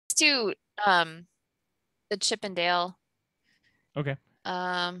do the Chippendale. Okay.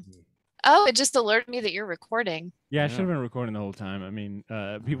 Oh, it just alerted me that you're recording. Yeah, I should have been recording the whole time. I mean,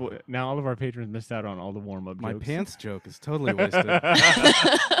 people now all of our patrons missed out on all the warm-up jokes. My pants joke is totally wasted.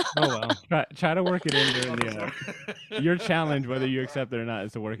 Oh well. Try to work it in during the your challenge, whether you accept it or not,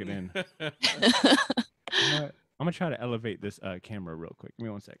 is to work it in. I'm gonna try to elevate this camera real quick. Give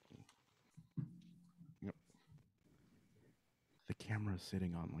me 1 sec. Yep. The camera is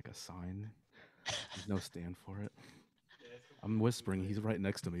sitting on like a sign. There's no stand for it. I'm whispering. He's right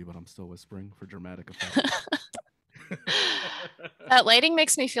next to me, but I'm still whispering for dramatic effect. That lighting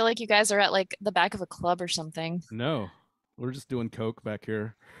makes me feel like you guys are at like the back of a club or something. No, we're just doing coke back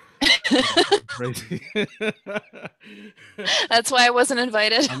here. Crazy. That's why I wasn't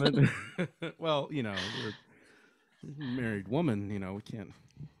invited. Well, you know, you're a married woman. You know, we can't.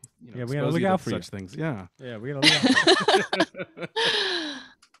 You know, yeah, we gotta look out for such things. Yeah. Yeah, we gotta look out.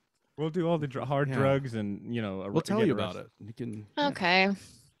 We'll do all the hard drugs, and you know, we'll tell you about it. You can. Okay.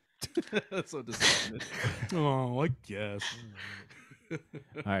 That's so disappointed. Oh, I guess. All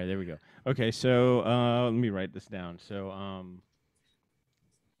right, there we go. Okay, so let me write this down. So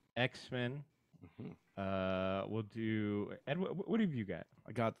X-Men. We'll do. Ed, what have you got?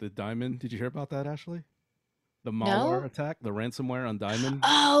 I got the Diamond. Did you hear about that, Ashley? The malware attack, the ransomware on Diamond.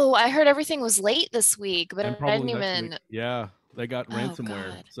 Oh, I heard everything was late this week, but I didn't even. Yeah, they got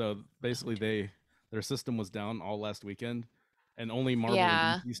ransomware. God. So basically, their system was down all last weekend, and only Marvel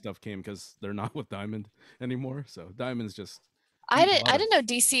and DC stuff came because they're not with Diamond anymore. So Diamond's just. I didn't know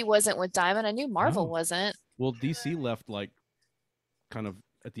DC wasn't with Diamond. I knew Marvel wasn't. Well, DC left like kind of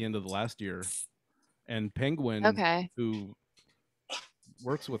at the end of the last year, and Penguin, who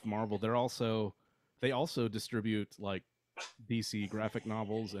works with Marvel, they also distribute like DC graphic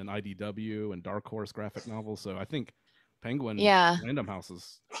novels and IDW and Dark Horse graphic novels. So I think Penguin Random House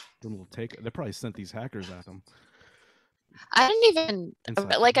is a little take. They probably sent these hackers at them. I didn't even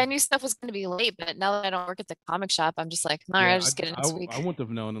like. I knew stuff was going to be late, but now that I don't work at the comic shop, I'm just like, all right, I'll just get it next week. I wouldn't have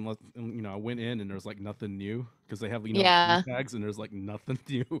known unless I went in and there's like nothing new because they have tags and there's like nothing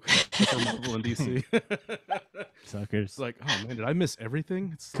new for Marvel and DC. Suckers! It's like, oh man, did I miss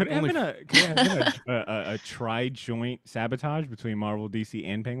everything? Could it have been a tri-joint sabotage between Marvel, DC,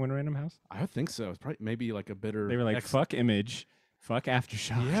 and Penguin Random House? I would think so. It's probably maybe like a bitter. They were like, fuck Image, fuck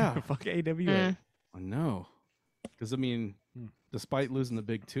Aftershock, fuck AWA. I know. Because, I mean, despite losing the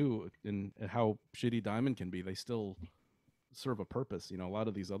big two and how shitty Diamond can be, they still serve a purpose. You know, a lot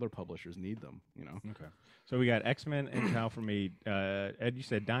of these other publishers need them, you know. Okay. So we got X-Men and Cal for me. Ed, you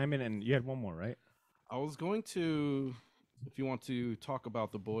said Diamond, and you had one more, right? I was going to, if you want to talk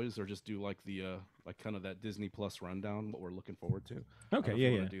about The Boys or just do like the, like kind of that Disney Plus rundown, what we're looking forward to. Okay, yeah.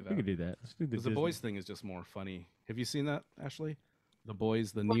 We could do that. Let's do the Boys thing is just more funny. Have you seen that, Ashley? The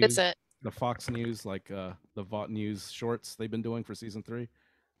Boys, the news. What is it? The Fox News, like the Vought News shorts they've been doing for season 3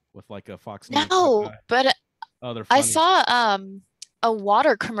 with like a Fox News. No, but they're funny. I saw a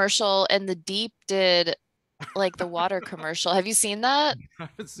water commercial and The Deep did like the water commercial. Have you seen that? I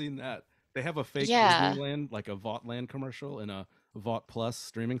haven't seen that. They have a fake Disneyland, like a Vaughtland commercial and a Vought Plus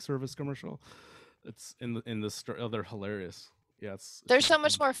streaming service commercial. It's in the they're hilarious. Yeah, they're so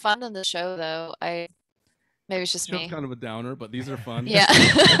much more fun than the show though. Maybe it's just me. Kind of a downer, but these are fun. Yeah.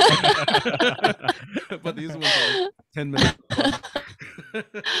 But these ones are 10 minutes.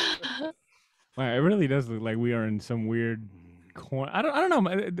 Wow, it really does look like we are in some weird corner. I don't know.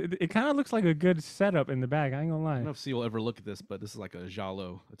 It kind of looks like a good setup in the back. I ain't gonna lie. I don't know if you'll ever look at this, but this is like a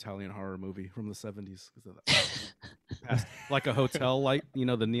giallo Italian horror movie from the 70s. Like a hotel light, you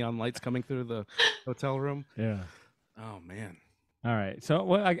know, the neon lights coming through the hotel room. Yeah. Oh man. All right. So,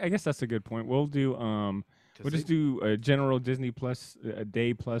 well, I guess that's a good point. We'll do we'll just do a general Disney Plus a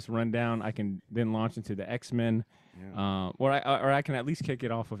day plus rundown. I can then launch into the X-Men, or I can at least kick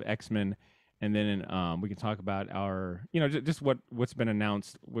it off with X-Men, and then we can talk about our, you know, just what's been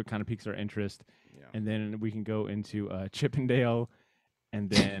announced, what kind of piques our interest, and then we can go into Chippendale, and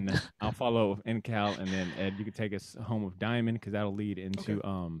then I'll follow with Incal, and then Ed, you can take us home with Diamond because that'll lead into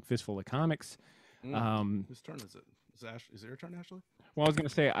Fistful of Comics. Whose turn is it? Is it your turn, Ashley? Well, I was gonna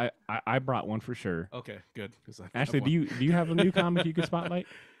say I brought one for sure. Okay, good. Ashley, do you have a new comic you could spotlight?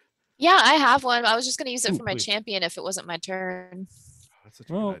 Yeah, I have one. I was just gonna use it for my champion if it wasn't my turn. Oh, that's such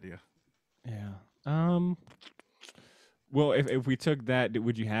a good idea. Yeah. Well, if we took that,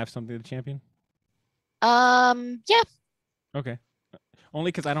 would you have something to champion? Yeah. Okay. Only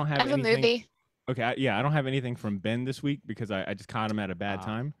because I don't have. I have anything. A movie. Okay. I don't have anything from Ben this week because I just caught him at a bad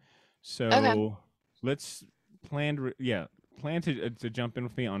time. So let's plan to jump in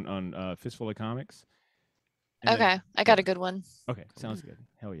with me on Fistful of Comics. Okay, I got a good one. Okay, sounds good.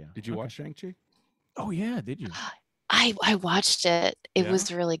 Hell yeah. Did you watch Shang-Chi? Oh yeah, did you? I watched it. It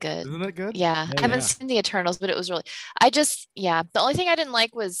was really good. Isn't it good? Yeah. I haven't seen the Eternals, but it was really. The only thing I didn't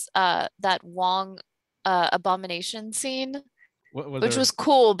like was that Wong abomination scene, which was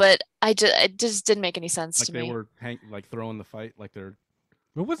cool, but it just didn't make any sense to me. Like they were like throwing the fight, like they're.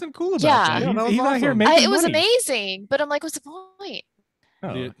 What wasn't cool about that? He's awesome. out here making it was money. amazing, but I'm like, what's the point?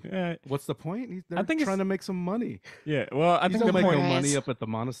 What's the point? I think trying to make some money. Yeah, well, I think the point money up at the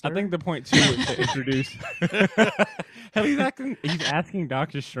monastery. I think the point too was to introduce. Hell, he's asking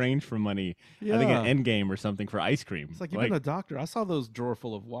Doctor Strange for money. Yeah. I think an Endgame or something for ice cream. It's like you've been a doctor. I saw those drawer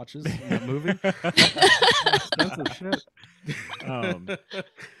full of watches in that movie. Expensive shit.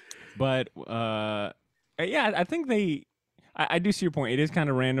 But yeah, I think I do see your point. It is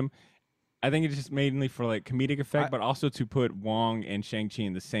kind of random. I think it's just mainly for like comedic effect, but also to put Wong and Shang-Chi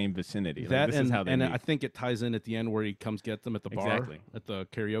in the same vicinity. That is how they meet. I think it ties in at the end where he comes get them at the bar, at the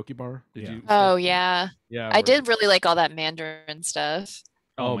karaoke bar. Did you? Oh yeah, yeah. I did really like all that Mandarin stuff.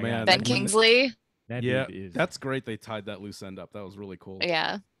 Oh man, Ben Kingsley. That's great. They tied that loose end up. That was really cool.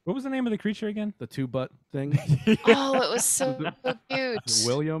 Yeah. What was the name of the creature again? The two butt thing. Oh, it was so cute.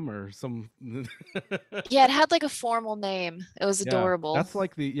 William or some. Yeah, it had like a formal name. It was adorable. That's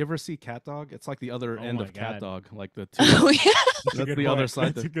like you ever see Cat Dog? It's like the other end of Cat Dog, like the two. Oh yeah. That's the other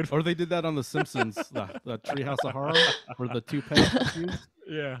side. Or they did that on The Simpsons, the Treehouse of Horror, where the two pets.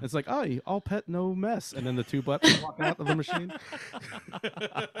 Yeah. It's like, oh, all pet, no mess, and then the two butts walk out of the machine.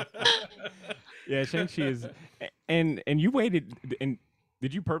 Yeah, Shang-Chi is, and you waited and.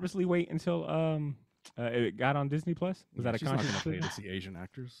 Did you purposely wait until it got on Disney Plus? Was that a conscious decision? To see Asian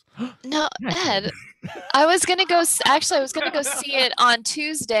actors? No, Ed. I was gonna go see it on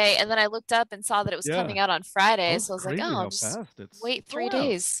Tuesday, and then I looked up and saw that it was coming out on Friday. So I was like, oh, I'll just wait 3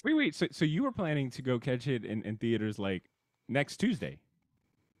 days. Wait. So you were planning to go catch it in theaters like next Tuesday?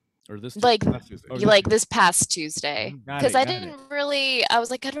 Or this this past Tuesday, because I didn't really. I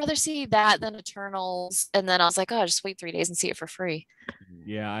was like, I'd rather see that than Eternals, and then I was like, oh, I'll just wait 3 days and see it for free.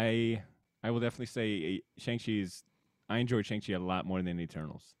 Yeah, I will definitely say Shang-Chi's. I enjoyed Shang-Chi a lot more than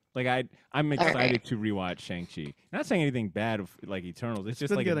Eternals. Like I'm excited to rewatch Shang-Chi. Not saying anything bad of like Eternals. It's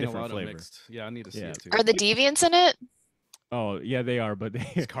just like a different flavor. Yeah, I need to see it too. Are the deviants in it? Oh yeah, they are. But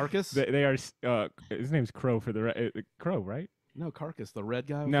Carcass. They are. His name's Crow for the Crow, right? No, Carcass, the red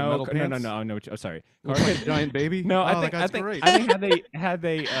guy. With no, the metal pants? no. Oh, sorry, Carcass, giant baby. No, I think had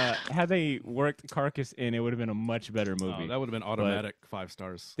they worked Carcass in, it would have been a much better movie. That would have been automatic 5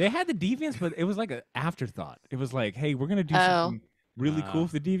 stars. They had the deviants, but it was like an afterthought. It was like, hey, we're gonna do something really cool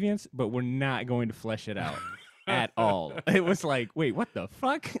with the deviants, but we're not going to flesh it out at all. It was like, wait, what the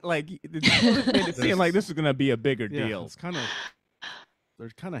fuck? Like, it seemed like this was gonna be a bigger deal. It's kind of. They're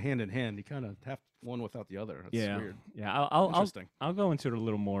kind of hand in hand. You kind of have one without the other. It's weird. Yeah. I'll go into it a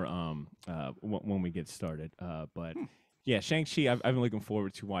little more when we get started. But yeah, Shang-Chi. I've been looking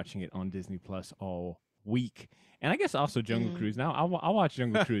forward to watching it on Disney Plus all week, and I guess also Jungle Cruise. Now I'll watch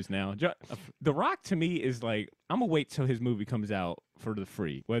Jungle Cruise now. The Rock to me is like I'm gonna wait till his movie comes out for the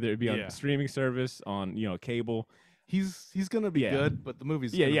free, whether it be on a streaming service, on cable. He's gonna be good, but the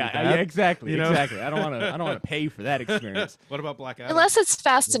movie's yeah, exactly. I don't want to pay for that experience. What about Black Adam? Unless it's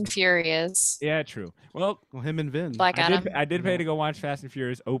Fast and Furious. Yeah, true. Well, him and Vin. Black Adam. I did pay to go watch Fast and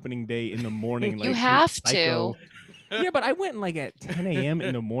Furious opening day in the morning. You have to. Yeah, but I went like at 10 a.m.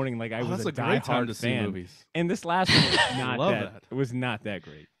 in the morning, like I was a great time to fan. see movies. And this last one was not that. It was not that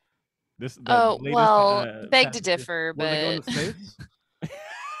great. Beg to differ, but. Were they going to space?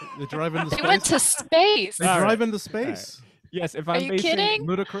 They drive into space. They went to space. They drive into space. Yes, if I'm Are you kidding?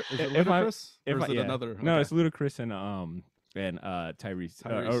 Ludacris? Is it Ludacris? Or is it another? No, it's Ludacris and Tyrese.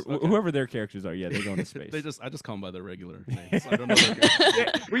 Or whoever their characters are. Yeah, they go into space. I just call them by their regular names. I don't know their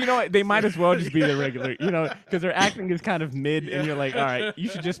characters. Well, you know what? They might as well just be their regular, because their acting is kind of mid, and you're like, all right, you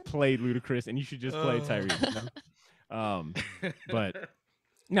should just play Ludacris and you should just play Tyrese. But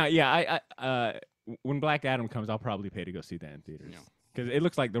no, yeah, I when Black Adam comes, I'll probably pay to go see that in theaters. Yeah. Because it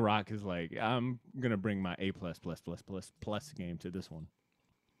looks like The Rock is like, I'm gonna bring my A+++ game to this one.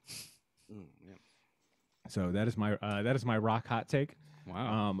 Yeah. So that is my Rock hot take.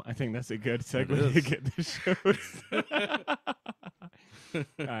 Wow. I think that's a good segue to get the shows.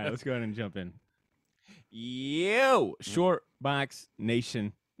 All right, let's go ahead and jump in. Yo, Short Box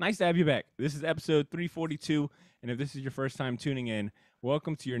Nation, nice to have you back. This is episode 342, and if this is your first time tuning in,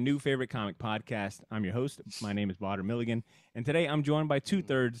 welcome to your new favorite comic podcast. I'm your host. My name is Bader Milligan, and today I'm joined by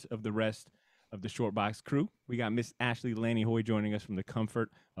 2/3 of the rest of the Short Box crew. We got Miss Ashley Lanny Hoy joining us from the comfort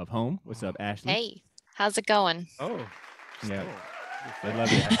of home. What's up, Ashley? Hey, how's it going? Oh, yeah. I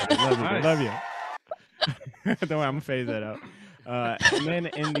love you. I love you. Don't worry, I'm gonna phase that out. And then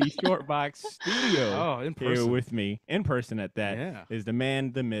in the Short Box studio, here with me in person at that is the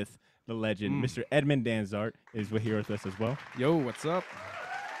man, the myth, the legend, Mr. Edmund Danzart is here with us as well. Yo, what's up?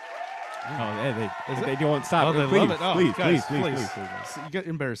 Oh, yeah, they don't stop. Oh, they please, love it. Oh, please, guys, please. You get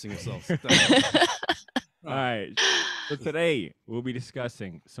embarrassing yourselves. All right. So today we'll be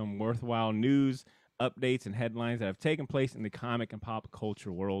discussing some worthwhile news, updates, and headlines that have taken place in the comic and pop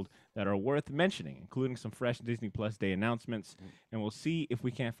culture world that are worth mentioning, including some fresh Disney Plus Day announcements. And we'll see if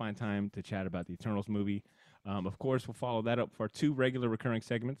we can't find time to chat about the Eternals movie. Of course, we'll follow that up for 2 regular recurring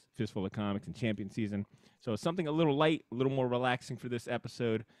segments, Fistful of Comics and Champion Season. So something a little light, a little more relaxing for this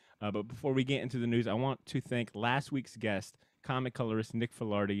episode. But before we get into the news, I want to thank last week's guest, comic colorist Nick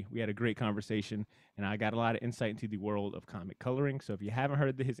Filardi. We had a great conversation, and I got a lot of insight into the world of comic coloring. So if you haven't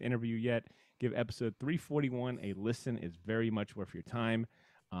heard his interview yet, give episode 341 a listen. It's very much worth your time.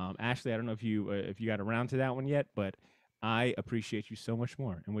 Ashley, I don't know if you got around to that one yet, but I appreciate you so much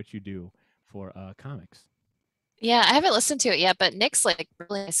more in what you do for comics. Yeah, I haven't listened to it yet, but Nick's like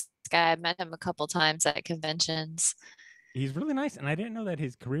really nice guy. I've met him a couple times at conventions. He's really nice, and I didn't know that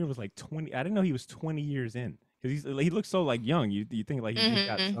his career was like 20. I didn't know he was 20 years in, because he looks so like young. You think like he just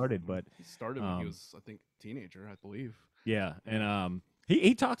got started, but he started when he was, I think, teenager, I believe. Yeah, and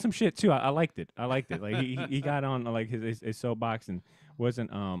he talked some shit too. I liked it. Like he got on like his soapbox and wasn't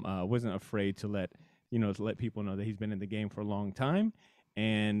afraid to let people know that he's been in the game for a long time,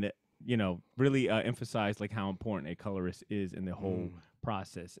 and really emphasized like how important a colorist is in the whole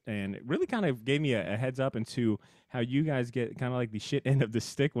process. And it really kind of gave me a heads up into how you guys get kind of like the shit end of the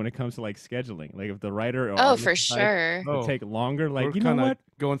stick when it comes to like scheduling. Like if the writer or for sure will take longer, like we're you know what?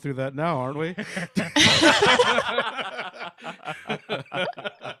 Going through that now, aren't we?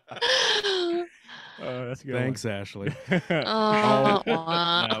 That's good. Thanks, Ashley.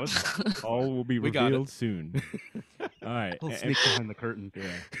 all will be revealed soon. All right. We'll sneak behind the curtain. Yeah.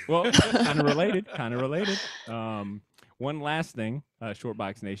 Well, kind of related. One last thing, Short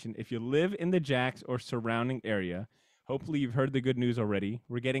Box Nation. If you live in the Jax or surrounding area, hopefully you've heard the good news already.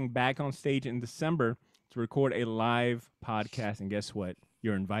 We're getting back on stage in December to record a live podcast. And guess what?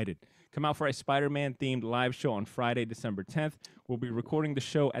 You're invited. Come out for a Spider-Man themed live show on Friday, December 10th. We'll be recording the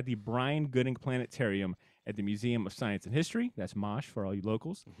show at the Brian Gooding Planetarium at the Museum of Science and History. That's MOSH for all you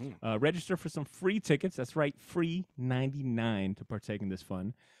locals. Register for some free tickets. That's right, free $99 to partake in this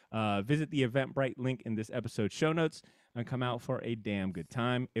fun. Visit the Eventbrite link in this episode's show notes and come out for a damn good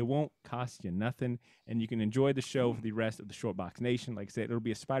time. It won't cost you nothing, and you can enjoy the show for the rest of the Short Box Nation. Like I said, it'll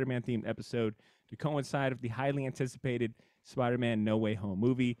be a Spider-Man themed episode to coincide with the highly anticipated Spider-Man No Way Home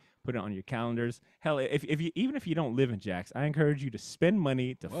movie. Put it on your calendars. Hell, even if you don't live in Jax, I encourage you to spend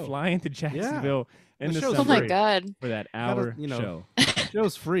money to fly into Jacksonville in December. Oh my God. For that hour show.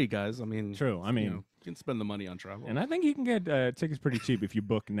 Show's free, guys. I mean, true. I mean, you can spend the money on travel, and I think you can get tickets pretty cheap if you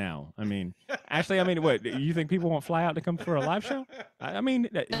book now. I mean, Ashley, what you think people won't fly out to come for a live show? I mean,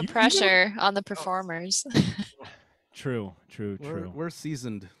 the pressure on the performers. True. We're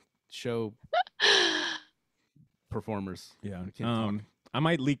seasoned show performers. Yeah. I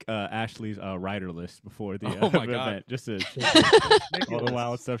might leak Ashley's rider list before the God. event, just to all the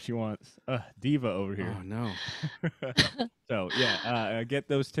wild stuff she wants. Diva over here. Oh no. So yeah, get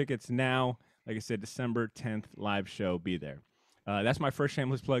those tickets now. Like I said, December 10th live show. Be there. That's my first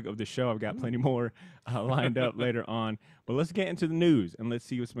shameless plug of the show. I've got plenty more lined up later on. But let's get into the news and let's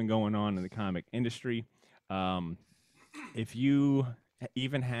see what's been going on in the comic industry. If you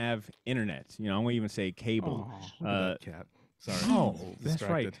even have internet, I won't even say cable. Cat. Sorry. Oh, that's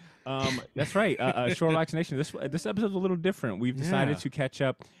right. That's right. Short Box Nation. This episode's a little different. We've decided to catch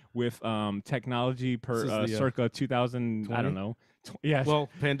up with technology per circa 2000. 20? I don't know. Yes. Well,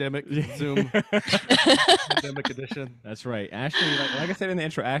 pandemic Zoom. Pandemic edition. That's right. Ashley, like I said in the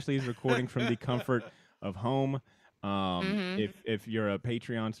intro, Ashley is recording from the comfort of home. If you're a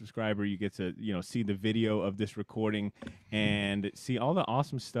Patreon subscriber, you get to see the video of this recording and see all the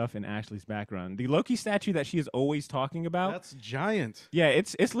awesome stuff in Ashley's background. The Loki statue that she is always talking about. That's giant. Yeah,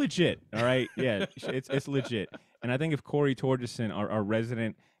 it's legit. All right. Yeah, it's legit. And I think if Corey Torgerson, our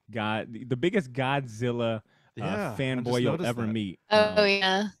resident the biggest Godzilla fanboy you'll ever meet. Oh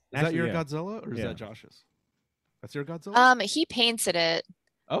yeah. Is that your Godzilla or is that Josh's? That's your Godzilla? He painted it.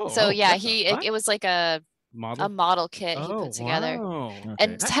 Oh. So yeah, it was like a model kit he put together. Wow. Okay.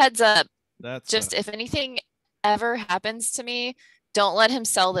 And heads up, if anything ever happens to me, don't let him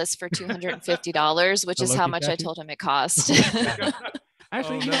sell this for $250, which is how much I told him it cost.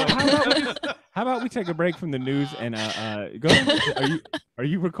 Actually, how about we take a break from the news and go ahead. Are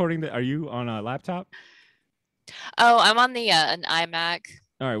you recording are you on a laptop? Oh, I'm on the an iMac.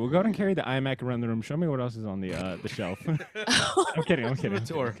 All right, we'll go ahead and carry the iMac around the room. Show me what else is on the shelf. I'm kidding. I'm kidding.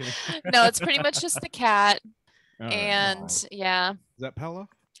 No, it's pretty much just the cat. And yeah. Is that Pella?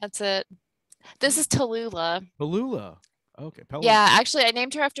 That's it. This is Tallulah. Tallulah. Okay. Pella. Yeah, actually, I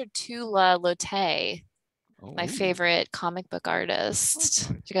named her after Tula Lotay, my favorite comic book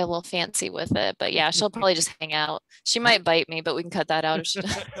artist. She got a little fancy with it, but yeah, she'll probably just hang out. She might bite me, but we can cut that out. If she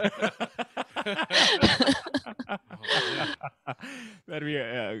That'd be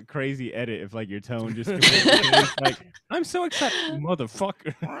a crazy edit if like your tone just changed, like, I'm so excited,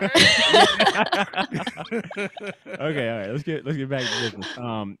 motherfucker. Okay, all right, let's get back to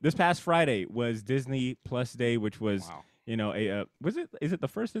business. This past Friday was Disney Plus Day, which was you know is it the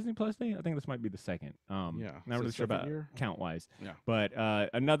first Disney Plus Day? I think this might be the second. Not really sure about count wise. Yeah. But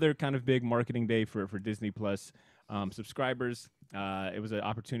another kind of big marketing day for Disney Plus subscribers. It was an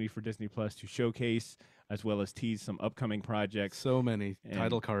opportunity for Disney Plus to showcase as well as tease some upcoming projects. So many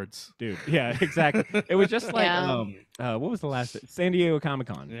title cards. Dude, yeah, exactly. It was just like, what was the last? San Diego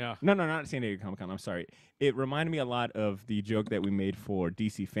Comic-Con. Yeah. No, not San Diego Comic-Con. I'm sorry. It reminded me a lot of the joke that we made for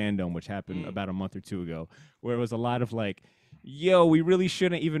DC Fandom, which happened about a month or two ago, where it was a lot of like, yo, we really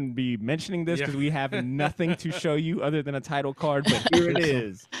shouldn't even be mentioning this because we have nothing to show you other than a title card, but here it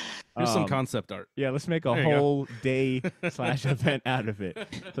is. Here's some concept art. Yeah, let's make a whole day / event out of it.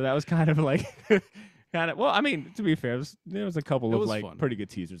 So that was kind of like... well, I mean, to be fair, there was a couple of like pretty good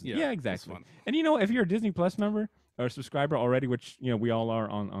teasers. Yeah, exactly. And you know, if you're a Disney Plus member or subscriber already, which you know we all are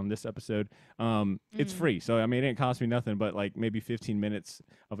on this episode, it's free. So I mean, it didn't cost me nothing, but like maybe 15 minutes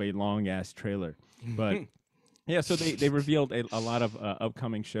of a long ass trailer. But yeah, so they revealed a lot of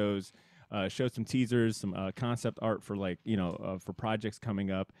upcoming shows, showed some teasers, some concept art for like for projects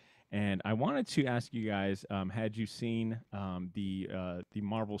coming up. And I wanted to ask you guys, had you seen the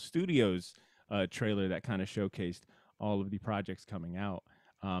Marvel Studios trailer that kind of showcased all of the projects coming out,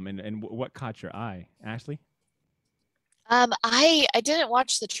 and what caught your eye, Ashley? I didn't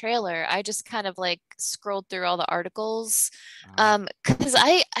watch the trailer. I just kind of like scrolled through all the articles, because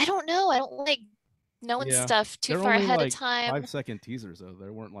I don't know. I don't like knowing stuff too far ahead of time. 5-second teasers though. They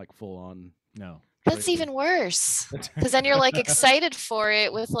weren't like full on. No. That's even worse, because then you're like excited for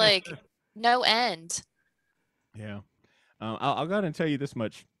it with like no end. Yeah. I'll go ahead and tell you this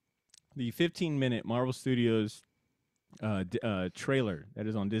much. The 15-minute Marvel Studios trailer that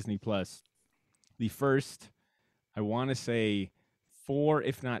is on Disney Plus, the first, I want to say 4,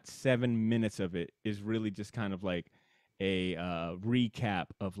 if not 7 minutes of it is really just kind of like a recap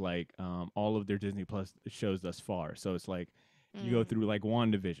of like all of their Disney Plus shows thus far. So it's like you go through like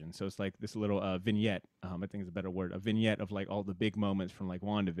WandaVision. So it's like this little vignette. I think it's a better word. A vignette of like all the big moments from like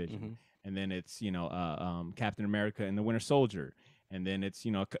WandaVision. And then it's, Captain America and the Winter Soldier. And then it's,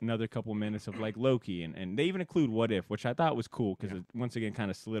 another couple minutes of like Loki. And they even include What If, which I thought was cool because it once again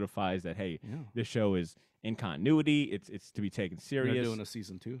kind of solidifies that, hey, this show is in continuity. It's to be taken serious. They're doing a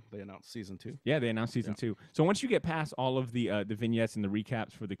season 2. They announced season 2. Yeah, they announced season 2. So once you get past all of the vignettes and the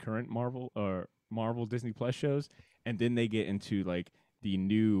recaps for the current Marvel Disney Plus shows, and then they get into like the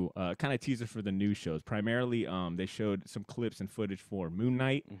new kind of teaser for the new shows. Primarily, they showed some clips and footage for Moon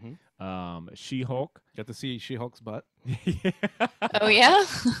Knight, She-Hulk. Got to see She-Hulk's butt. Oh yeah.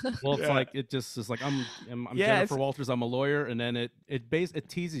 Well, it's like it just is like I'm Jennifer Walters. I'm a lawyer, and then it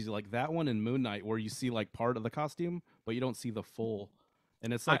teases you like that one in Moon Knight where you see like part of the costume, but you don't see the full.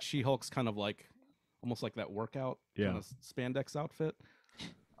 And it's like She-Hulk's kind of like almost like that workout kind of spandex outfit.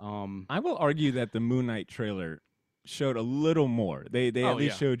 I will argue that the Moon Knight trailer showed a little more. They at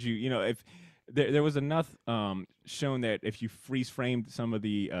least showed you, if there was enough shown that if you freeze framed some of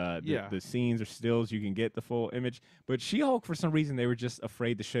the scenes or stills, you can get the full image. But She-Hulk, for some reason, they were just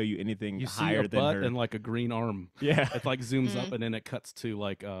afraid to show you anything higher than her. And like a green arm. Yeah, it like zooms up and then it cuts to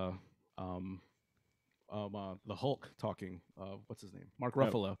like the Hulk talking. What's his name? Mark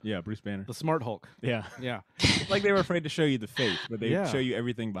Ruffalo. Yeah, Bruce Banner. The Smart Hulk. Yeah. Like they were afraid to show you the face, but they show you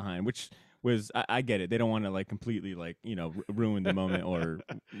everything behind, which was I get it. They don't want to like completely like ruin the moment or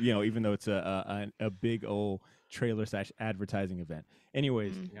even though it's a big old trailer / advertising event.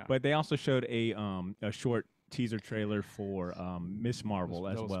 Anyways, but they also showed a short teaser trailer for Miss Marvel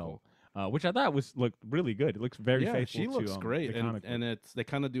as well. Cool. Which I thought looked really good. It looks very faithful. She looks great, and they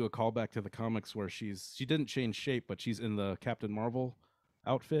kind of do a callback to the comics where she didn't change shape, but she's in the Captain Marvel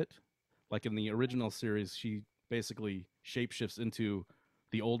outfit. Like in the original series, she basically shapeshifts into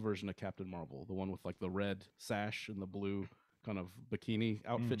the old version of Captain Marvel, the one with like the red sash and the blue kind of bikini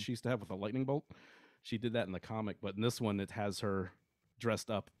outfit she used to have with a lightning bolt. She did that in the comic, but in this one, it has her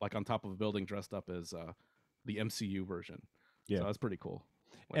dressed up like on top of a building, dressed up as the MCU version. Yeah, so that's pretty cool.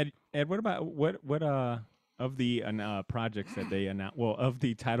 Ed, what about what projects that they announced, well, of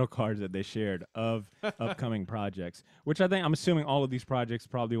the title cards that they shared of upcoming projects, which I'm assuming all of these projects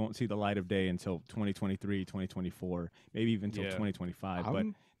probably won't see the light of day until 2023, 2024, maybe even until 2025. But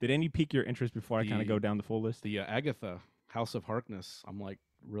did any pique your interest before I kind of go down the full list? The Agatha, House of Harkness, I'm like,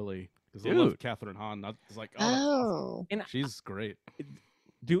 really? Because I love Catherine Hahn. I was like, oh, that's awesome. And she's great.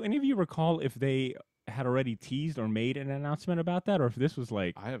 Do any of you recall if they had already teased or made an announcement about that, or if this was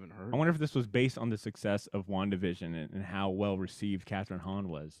like, I haven't heard. I wonder if this was based on the success of WandaVision and how well received Catherine Hahn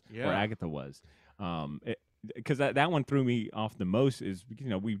was, or Agatha was. Because that one threw me off the most is,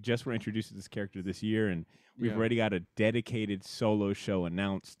 we just were introduced to this character this year, and we've already got a dedicated solo show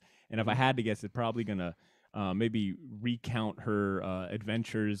announced. And if I had to guess, it's probably gonna maybe recount her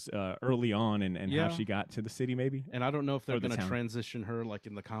adventures early on and how she got to the city, maybe. And I don't know if they're going to transition her like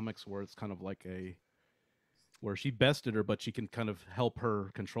in the comics, where it's kind of like where she bested her, but she can kind of help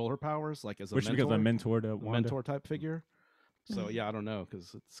her control her powers, like as a mentor. Becomes a mentor to Wanda. Mentor type figure. So yeah, I don't know,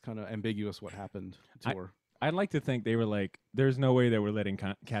 because it's kind of ambiguous what happened to her. I'd like to think they were like, there's no way that we're letting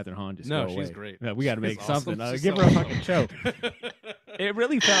Catherine Hahn just go away. No, she's great. Yeah, we got to make something. Awesome. Give her a fucking show. It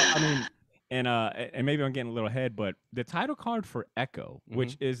really felt, and maybe I'm getting a little ahead, but the title card for Echo,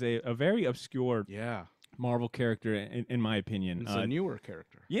 which is a very obscure Marvel character, in my opinion. It's a newer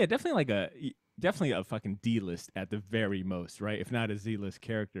character. Yeah, definitely a fucking D-list at the very most, right? If not a Z-list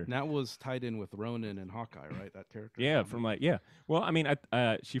character. And that was tied in with Ronin and Hawkeye, right? That character. Yeah, Well,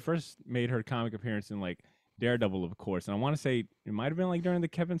 she first made her comic appearance in like Daredevil, of course, and I want to say it might have been like during the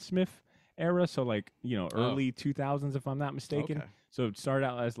Kevin Smith era, so like early 2000s, if I'm not mistaken. Okay. So it started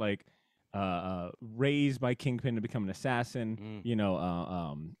out as like raised by Kingpin to become an assassin.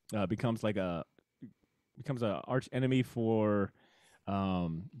 Becomes a arch enemy for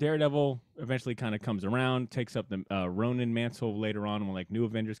Daredevil. Eventually kind of comes around, takes up the Ronin mantle later on when like New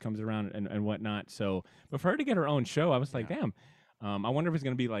Avengers comes around and whatnot. So, but for her to get her own show, I was like, damn. I wonder if it's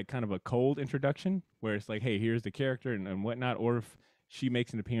going to be like kind of a cold introduction where it's like, hey, here's the character and whatnot, or if she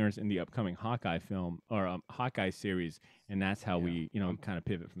makes an appearance in the upcoming Hawkeye film or Hawkeye series, and that's how we, kind of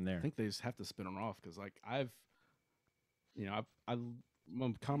pivot from there. I think they just have to spin her off because, like, I'm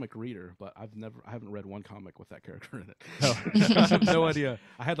a comic reader, but I haven't read one comic with that character in it. I have no idea.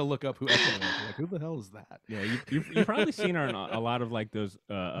 I had to look up who Echo was. Like, who the hell is that? Yeah, you've probably seen her in a lot of like those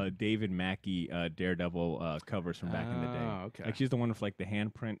David Mackey Daredevil covers from back in the day. Okay. Like she's the one with like the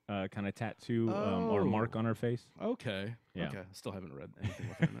handprint kind of tattoo or mark on her face. Okay. Yeah. Okay. Still haven't read anything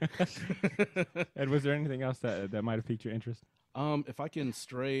with her in it. And was there anything else that might have piqued your interest? If I can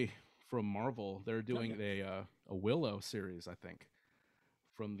stray from Marvel, they're doing a Willow series, I think.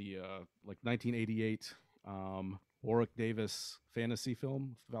 From the 1988 Warwick Davis fantasy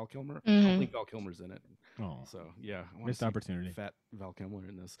film, Val Kilmer. I don't think Val Kilmer's in it. Oh, so yeah, missed opportunity. Fat Val Kilmer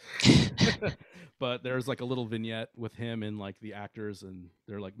in this, but there's like a little vignette with him and like the actors, and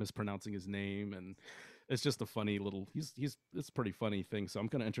they're like mispronouncing his name, and it's just a funny little. It's a pretty funny thing. So I'm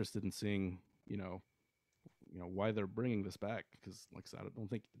kind of interested in seeing why they're bringing this back, because like I said, I don't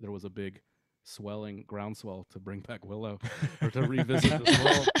think there was a big groundswell to bring back Willow or to revisit this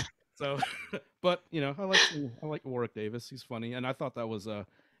world. So, but I like Warwick Davis. He's funny, and I thought that was and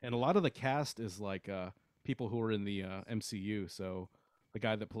a lot of the cast is like people who are in the MCU. So the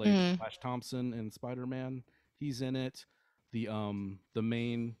guy that played Flash Thompson in Spider-Man, he's in it. The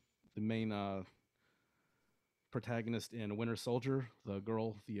main protagonist in Winter Soldier, the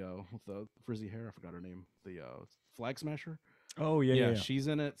girl with the frizzy hair, I forgot her name, the Flag Smasher. Oh yeah, she's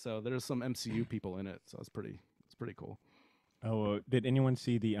in it. So there's some MCU people in it. So it's pretty cool. Oh, did anyone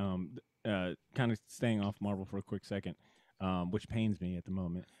see the kind of staying off Marvel for a quick second, which pains me at the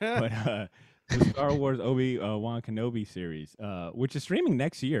moment, but the Star Wars Obi-Wan Kenobi series, which is streaming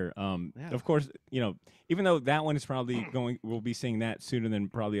next year. Of course, even though that one is probably we'll be seeing that sooner than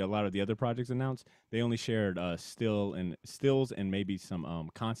probably a lot of the other projects announced. They only shared stills and maybe some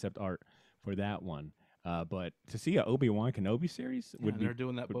concept art for that one. But to see a Obi-Wan Kenobi series they're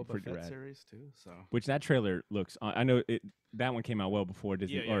doing that Boba Fett series too. So which that trailer looks, I know that one came out well before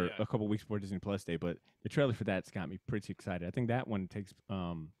Disney a couple weeks before Disney Plus Day, but the trailer for that's got me pretty excited. I think that one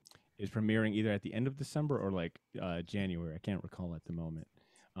is premiering either at the end of December or like January. I can't recall at the moment.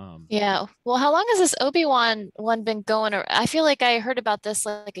 Yeah. Well, how long has this Obi-Wan one been going? I feel like I heard about this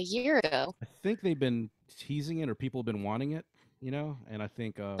like a year ago. I think they've been teasing it, or people have been wanting it. And I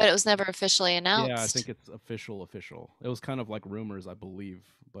think but it was never officially announced. Yeah, I think it's official. It was kind of like rumors, I believe,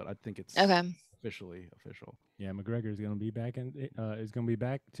 but I think it's officially official. Yeah, McGregor is going to be back is going to be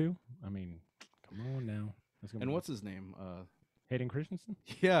back too. I mean, come on now. And what's his name? Hayden Christensen?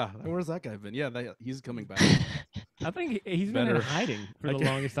 Yeah, where's that guy been? Yeah, he's coming back. I think he's been in hiding for the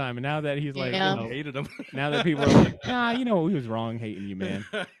longest time, and now that he's like, hated him. Now that people are like, nah, we was wrong hating you, man.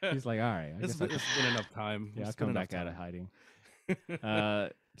 He's like, all right, it's been enough time. Yeah, I'll come back out of hiding.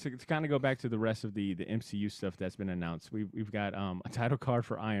 To kind of go back to the rest of the MCU stuff that's been announced, we've got a title card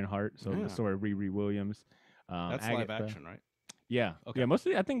for Ironheart, so the story of Riri Williams. That's Agatha. live action, right? Yeah, okay.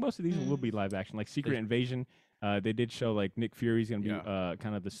 Yeah. I think most of these will be live action. Like Secret Invasion, they did show like Nick Fury's gonna be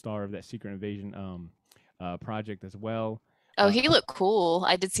kind of the star of that Secret Invasion project as well. Oh, he looked cool.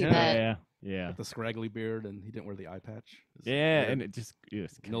 I did see that. Yeah. With the scraggly beard, and he didn't wear the eye patch. And it just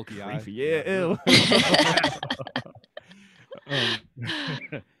milky eye. Yeah, ew.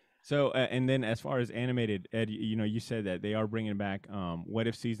 So, and then as far as animated, Ed, you said that they are bringing back What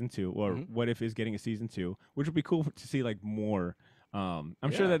If Season 2, or What If is getting a Season 2, which would be cool to see like more. I'm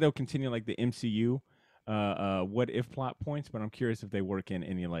sure that they'll continue like the MCU What If plot points, but I'm curious if they work in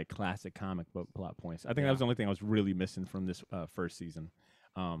any like classic comic book plot points. I think that was the only thing I was really missing from this first season.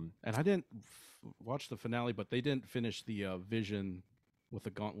 And I didn't watch the finale, but they didn't finish the Vision with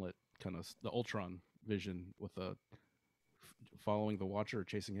the gauntlet, kind of the Ultron Vision with the following the Watcher or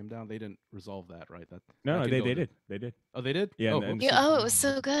chasing him down. They didn't resolve that, right? No, they did. They did. Oh, they did. Yeah. It was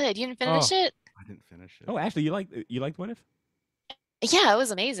so good. You didn't finish it? I didn't finish it. Oh, actually, you liked What If? Yeah, it was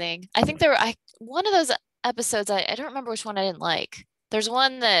amazing. I think one of those episodes. I don't remember which one I didn't like. There's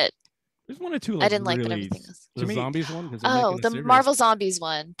one that. There's one or two I didn't like, but everything else. The zombies one? Oh, the Marvel Zombies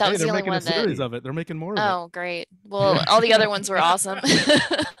one. That was the only one that. They're making a series of it. They're making more of it. Oh, great. Well, all the other ones were awesome.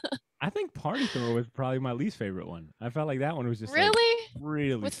 I think Party Thrower was probably my least favorite one. I felt like that one was just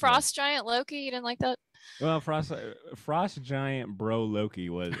really with Frost Giant Loki. You didn't like that? Well, Frost Giant Bro Loki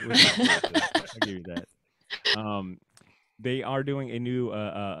was I'll give you that. They are doing a new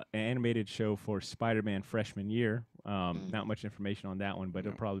animated show for Spider-Man freshman year. Not much information on that one, but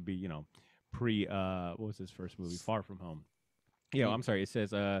it'll probably be, pre what was his first movie? Far From Home. Yeah, I'm sorry. It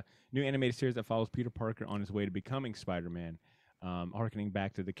says new animated series that follows Peter Parker on his way to becoming Spider-Man. Harkening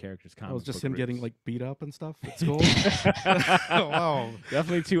back to the character's comic. It was just him getting like beat up and stuff at school. Wow,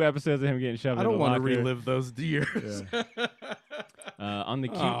 definitely 2 episodes of him getting shoved. I don't want to relive those years. Yeah. On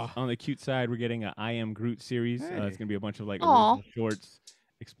the cute side, we're getting a I Am Groot series. It's gonna be a bunch of like original shorts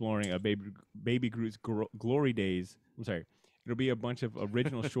exploring Baby Groot's glory days. I'm sorry. It'll be a bunch of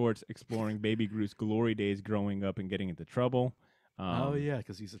original shorts exploring Baby Groot's glory days growing up and getting into trouble. Oh yeah,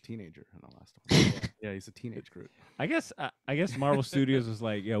 because he's a teenager in the last one. Yeah, he's a teenage Groot. I guess Marvel Studios was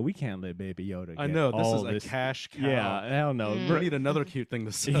like, yo, we can't let Baby Yoda. I know this is a cash cow. Yeah, hell no. We need another cute thing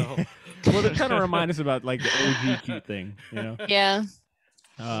to sell. Well, they're trying to remind us about like the OG cute thing, Yeah.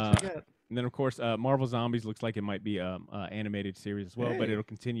 And then of course, Marvel Zombies looks like it might be animated series as well, but it'll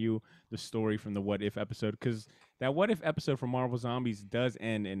continue the story from the What If episode, because that What If episode from Marvel Zombies does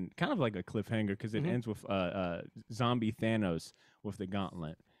end in kind of like a cliffhanger, because it ends with zombie Thanos with the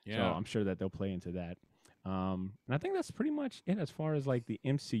gauntlet. Yeah. So I'm sure that they'll play into that. And I think that's pretty much it as far as like the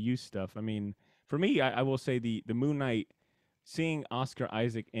MCU stuff. I mean, for me, I will say the Moon Knight, seeing Oscar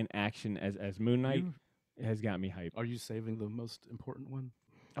Isaac in action as Moon Knight has got me hyped. Are you saving the most important one?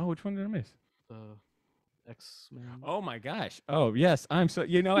 Oh, which one did I miss? X-Men. Oh my gosh! Oh yes, I'm so.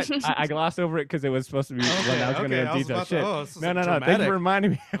 You know what? I glossed over it because it was supposed to be when I was going to go detail shit. No. Thank you for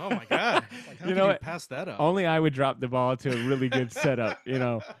reminding me. Oh my god! Like, you know what? Pass that up. Only I would drop the ball to a really good setup.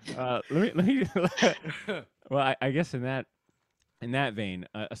 Let me. Well, I guess in that vein,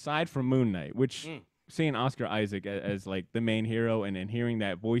 aside from Moon Knight, which seeing Oscar Isaac as like the main hero, and hearing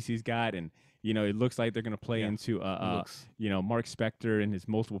that voice he's got, and it looks like they're going to play into Mark Spector and his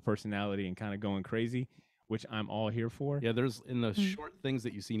multiple personality and kind of going crazy, which I'm all here for. Yeah, there's in the short things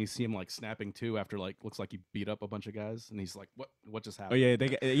that you see him like snapping too after like looks like he beat up a bunch of guys, and he's like, what just happened? Oh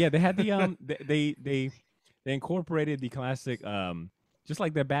yeah, they had the they incorporated the classic just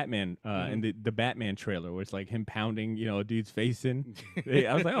like the Batman and the Batman trailer where it's like him pounding a dude's face in.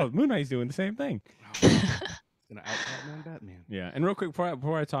 I was like, oh, Moon Knight's doing the same thing. Gonna out Batman. Yeah, and real quick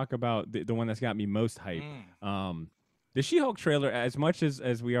before I talk about the one that's got me most hyped, the She-Hulk trailer, as much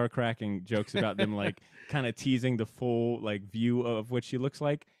as we are cracking jokes about them like kind of teasing the full like view of what she looks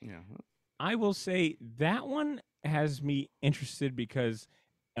like, I will say that one has me interested because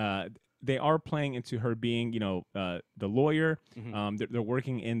they are playing into her being the lawyer. They're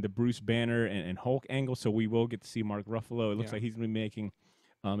working in the Bruce Banner and Hulk angle, so we will get to see Mark Ruffalo. It looks like he's gonna be making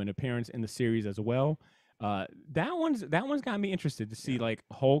an appearance in the series as well. That one's got me interested to see like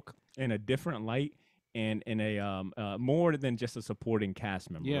Hulk in a different light and in a more than just a supporting cast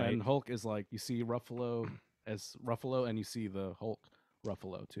member. Yeah, right? And Hulk is like you see Ruffalo as Ruffalo, and you see the Hulk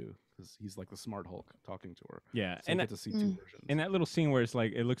Ruffalo too. because he's like the smart Hulk talking to her. Yeah, so and you get to see two versions. In that little scene where it's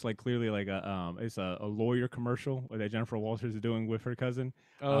like it looks like clearly like it's a lawyer commercial that Jennifer Walters is doing with her cousin.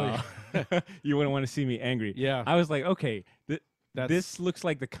 Oh, you wouldn't want to see me angry. Yeah, I was like, okay, this looks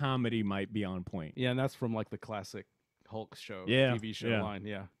like the comedy might be on point. Yeah, and that's from like the classic Hulk show, TV show line.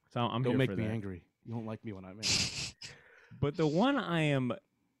 Yeah, so I'm don't here make for me that. angry. You don't like me when I'm angry. But the one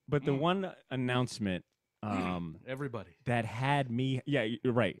the one announcement. Everybody that had me. Yeah,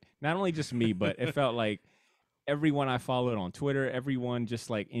 you're right. Not only just me, but it felt like everyone I followed on Twitter, everyone just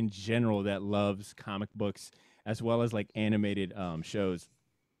like in general that loves comic books as well as like animated shows,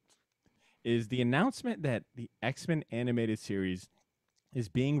 is the announcement that the X-Men animated series is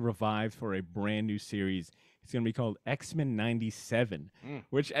being revived for a brand new series. It's going to be called X-Men 97,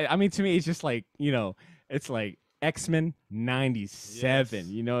 which I mean, to me, it's just like, it's like X-Men 97,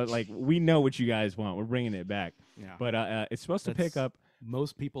 yes. Like we know what you guys want. We're bringing it back. Yeah. But it's supposed to pick up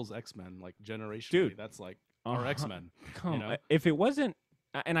most people's X-Men, like generationally. Dude, that's like our X-Men. If it wasn't,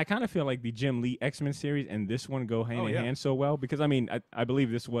 and I kind of feel like the Jim Lee X-Men series and this one go hand in hand so well, because I mean, I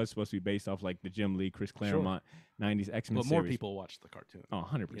believe this was supposed to be based off like the Jim Lee, Chris Claremont 90s X-Men but series. more people watched the cartoon. Oh,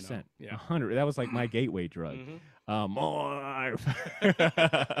 100%. Yeah. 100. That was like my gateway drug. More.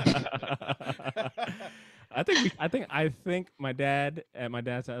 I think my dad at my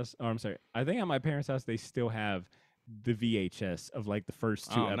dad's house, I'm sorry, I think at my parents' house they still have the VHS of like the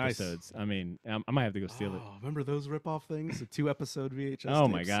first two episodes. Nice. I mean, I might have to go steal it. Remember those rip-off things? The 2-episode VHS Oh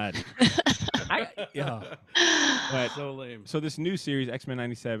tapes? my god. But so lame. So this new series, X-Men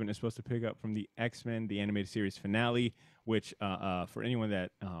 97, is supposed to pick up from the X-Men, the animated series finale, which for anyone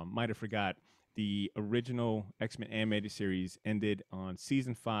that might have forgot, the original X-Men animated series ended on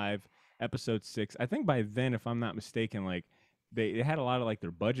season 5, episode 6. I think by then, if I'm not mistaken, like they had a lot of like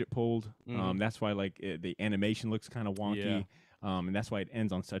their budget pulled. That's why like the animation looks kind of wonky. And that's why it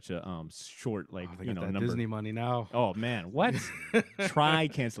ends on such a short, like number. Disney money now. Oh man, what? Try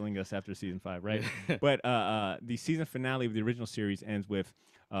canceling us after season 5, right? But the season finale of the original series ends with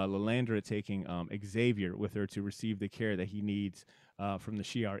Lilandra taking Xavier with her to receive the care that he needs from the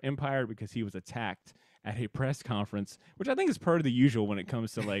Shi'ar Empire because he was attacked at a press conference, which I think is per the usual when it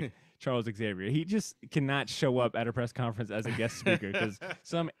comes to like Charles Xavier. He just cannot show up at a press conference as a guest speaker because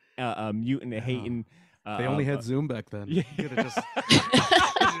some mutant hating. They only had Zoom back then. Yeah. You could have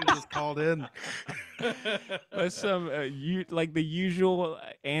just called in. But some like the usual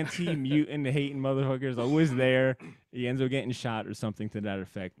anti-mutant hating motherfuckers always there. He ends up getting shot or something to that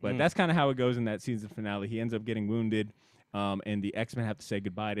effect. But that's kind of how it goes in that season finale. He ends up getting wounded, and the X-Men have to say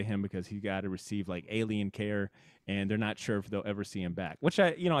goodbye to him because he's got to receive like alien care, and they're not sure if they'll ever see him back. Which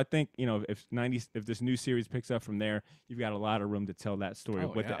I think if this new series picks up from there, you've got a lot of room to tell that story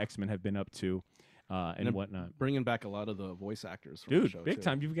of what the X-Men have been up to. And whatnot. Bringing back a lot of the voice actors from Dude, the show, big too.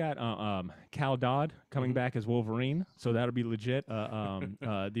 time. You've got Cal Dodd coming back as Wolverine, so that'll be legit.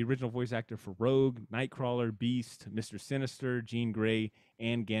 The original voice actor for Rogue, Nightcrawler, Beast, Mr. Sinister, Jean Grey,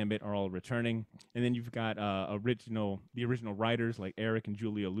 and Gambit are all returning. And then you've got the original writers like Eric and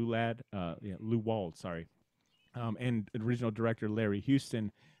Julia Lewald, sorry. And original director Larry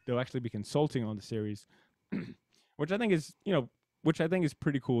Houston. They'll actually be consulting on the series, which I think is,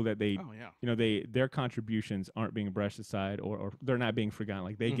 pretty cool that they, their contributions aren't being brushed aside or they're not being forgotten.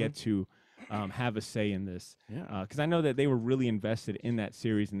 Like they get to have a say in this. Yeah. Because I know that they were really invested in that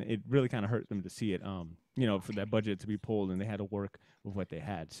series, and it really kind of hurt them to see it. For that budget to be pulled, and they had to work with what they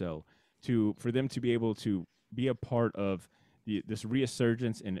had. So for them to be able to be a part of this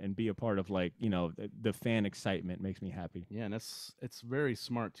resurgence and be a part of like the fan excitement makes me happy. Yeah, and it's very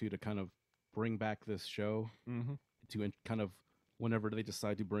smart too to kind of bring back this show to kind of. Whenever they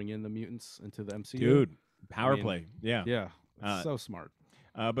decide to bring in the mutants into the MCU. Dude, power play. Yeah. Yeah. So smart.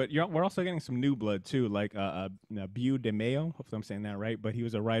 But we're also getting some new blood, too, like Beau DeMayo. Hopefully I'm saying that right. But he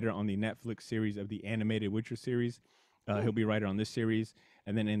was a writer on the Netflix series of the animated Witcher series. He'll be a writer on this series.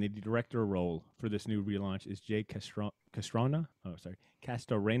 And then in the director role for this new relaunch is Jay Castorena.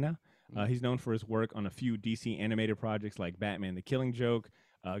 He's known for his work on a few DC animated projects like Batman the Killing Joke,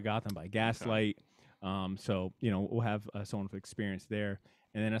 Gotham by Gaslight. So we'll have someone with experience there.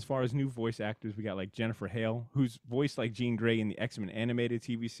 And then as far as new voice actors, we got like Jennifer Hale, who's voiced like Jean Grey in the X-Men animated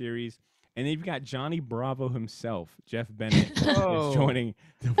TV series. And then you've got Johnny Bravo himself, Jeff Bennett, is joining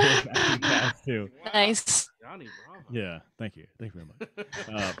the voice acting cast too. Wow. Nice. Johnny Bravo. Yeah, thank you very much.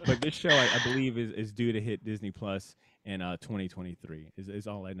 But this show, I believe, is due to hit Disney Plus in 2023. Is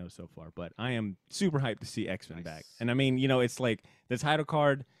all I know so far. But I am super hyped to see X-Men back. And I mean, it's like the title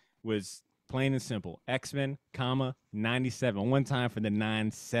card was Plain and simple. X-Men, 97. One time for the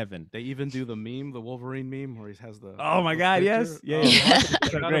 9-7. They even do the meme, the Wolverine meme, where he has the. Oh my God! picture. Yes, yeah.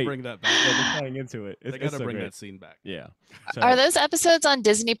 They gotta bring that back. Yeah, they're playing into it. They gotta bring that scene back. Yeah. So, are those episodes on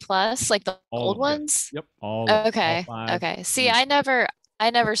Disney Plus, like the old ones? Yep. Okay. Okay. See, I never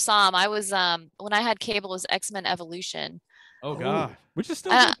saw them. I was when I had cable, it was X-Men Evolution. Oh God, which is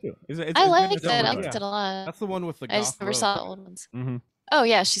still good too. I liked it. I liked it a lot. That's the one with the. I just never saw the old ones. Oh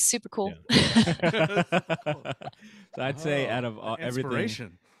yeah, she's super cool. Yeah. So I'd say out of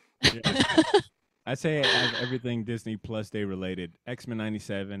everything, I'd say out of everything Disney Plus Day related, X-Men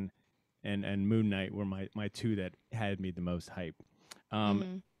 97 and Moon Knight were my two that had me the most hype.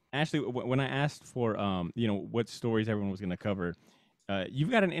 Ashley, when I asked for what stories everyone was going to cover, you've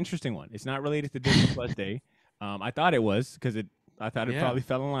got an interesting one. It's not related to Disney Plus Day. I thought it was because I thought it probably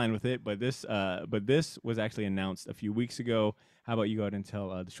fell in line with it, but this was actually announced a few weeks ago. How about you go ahead and tell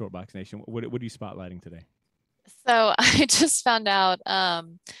the Shortbox Nation what are you spotlighting today? So I just found out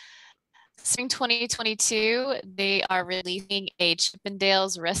spring 2022 they are releasing a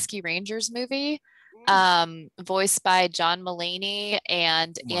Chippendales Rescue Rangers movie, voiced by John Mulaney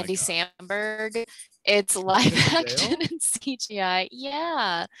and Andy Samberg. It's live action and CGI.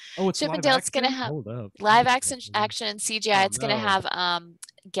 Yeah. Oh, it's Chippendale's gonna have live action and CGI. It's gonna have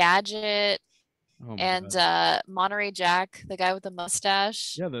Gadget and Monterey Jack, the guy with the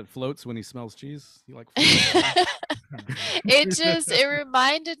mustache. Yeah, that floats when he smells cheese. He like. It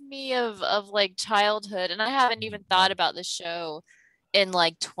reminded me of like childhood, and I haven't even thought about the show in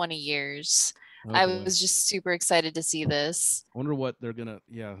like 20 years. I was just super excited to see this. I wonder what they're gonna.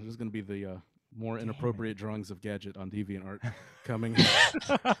 Yeah, there's gonna be the more inappropriate drawings of Gadget on DeviantArt coming.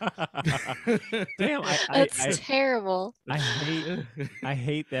 Damn, that's terrible. I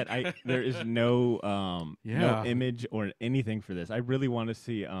hate that there is no image or anything for this. I really want to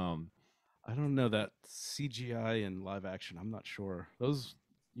see. I don't know, that CGI and live action. I'm not sure. Those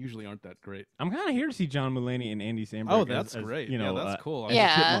usually aren't that great. I'm kind of here to see John Mulaney and Andy Samberg. Oh, that's great. That's cool.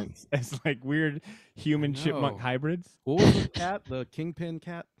 As like weird human chipmunk hybrids. What was the cat? The Kingpin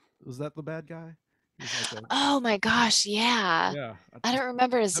cat? Was that the bad guy? Like oh my gosh, yeah. I don't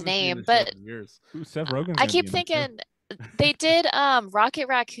remember his name, but Seth Rogen. I keep thinking they did Rocket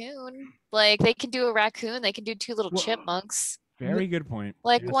Raccoon. Like they can do a raccoon, they can do two little chipmunks. Very good point.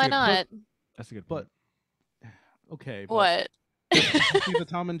 Like why not? That's a good point. But okay. What? See the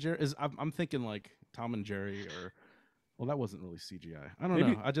Tom and Jerry is. I'm thinking like Tom and Jerry or. Well, that wasn't really CGI. I don't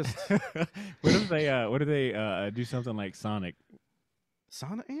know. I just. What if they do something like Sonic?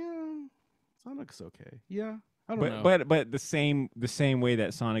 Sonic, yeah. Sonic's okay. Yeah. I don't know. But the same way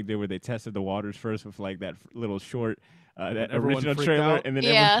that Sonic did, where they tested the waters first with like that little short. That original trailer, and then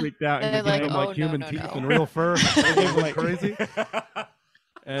everyone freaked out and like, like human teeth and real fur. Like crazy.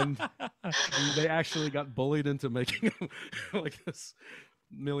 And they actually got bullied into making him like this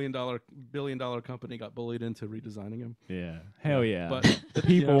 $1 billion company got bullied into redesigning him. Yeah, hell yeah! But the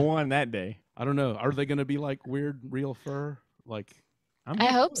people won that day. I don't know. Are they going to be like weird real fur? Like I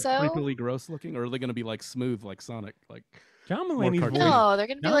hope so. Creepily gross looking, or are they going to be like smooth like Sonic? Like John Mulaney's voice. No, they're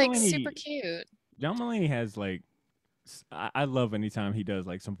going to be like super cute. John Mulaney has like. I love anytime he does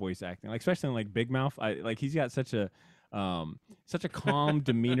like some voice acting, like especially in like Big Mouth. He's got such a calm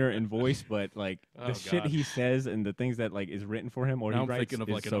demeanor and voice, but like the shit he says and the things that like is written for him or now he writes. I'm thinking of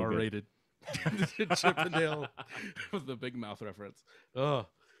like an R-rated Chippendale with the Big Mouth reference. Oh,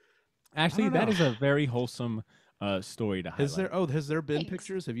 actually, that is a very wholesome story to highlight. Has there been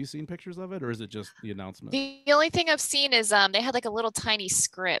pictures? Have you seen pictures of it, or is it just the announcement? The only thing I've seen is they had like a little tiny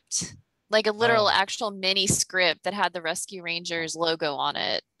script. Like a literal actual mini script that had the Rescue Rangers logo on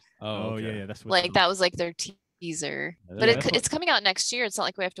it. Oh, okay. yeah, that's what like that was like their teaser. But it's coming out next year. It's not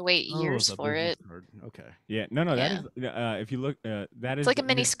like we have to wait years for it. Okay. Yeah, no, that is if you look, that is it's like a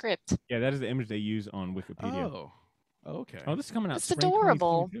mini script. Yeah, that is the image they use on Wikipedia. Oh, okay. Oh, this is coming out. It's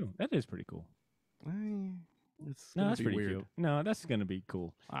adorable. That is pretty cool. That's pretty weird. cute. No, that's gonna be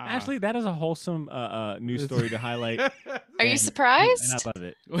cool. Actually, that is a wholesome news story to highlight. Are you surprised? And I love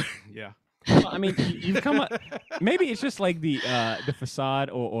it. Yeah. Well, I mean, you've come up. Maybe it's just like the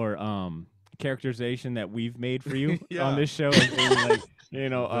facade or characterization that we've made for you on this show, as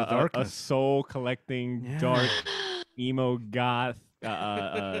being like a soul collecting, dark, emo goth,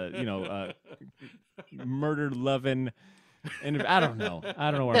 murder loving, and I don't know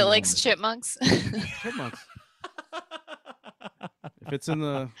where that likes chipmunks. Chipmunks. If it's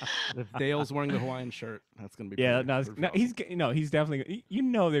if Dale's wearing the Hawaiian shirt, that's gonna be he's definitely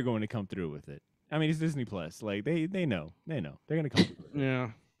they're going to come through with it. I mean, it's Disney Plus, like they know they're gonna come through with it. Yeah,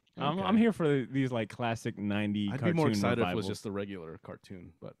 I'm here for these like classic '90s. I'd be more excited if it was just the regular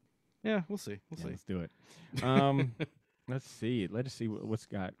cartoon, but Yeah, we'll see. We'll see. Let's do it. Let's see. Let's see what's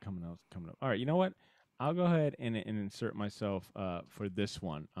got coming up. All right. You know what? I'll go ahead and insert myself for this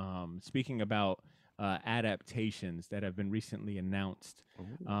one. Speaking about adaptations that have been recently announced.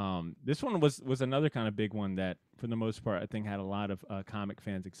 This one was another kind of big one that, for the most part, I think had a lot of comic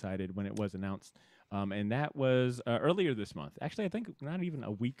fans excited when it was announced. And that was earlier this month. Actually, I think not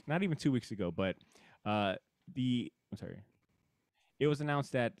even 2 weeks ago, but it was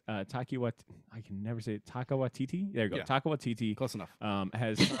announced that Taika Waititi. There you go. Yeah. Taika Waititi. Close enough.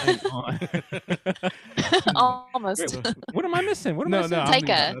 Has signed on. Almost. Wait, what am I missing? What am I missing?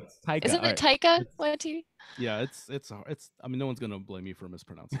 Taika. Isn't it Taika Waititi? Yeah, it's. I mean, no one's gonna blame you for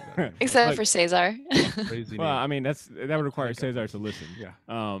mispronouncing that. Except for Cesar. Crazy well, name. I mean, that would require Cesar to listen. Yeah.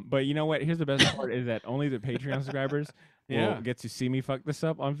 But you know what? Here's the best part: is that only the Patreon subscribers will get to see me fuck this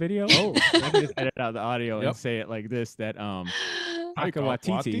up on video. Oh, I can just edit out the audio and say it like this: that Taika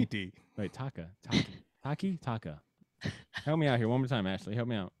Waititi. Wait, Taka. Help me out here one more time, Ashley. Help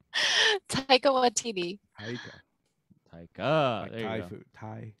me out. Taika Waititi. Taika. Like there Thai you go. food.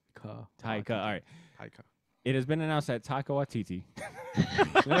 Taika. All right. Taika. It has been announced that Taika Waititi.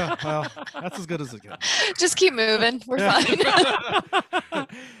 Yeah, well, that's as good as it gets. Just keep moving. We're fine.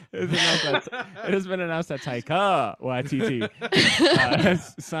 It has been announced that Taika Waititi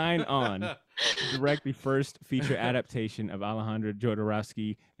has signed on to direct the first feature adaptation of Alejandro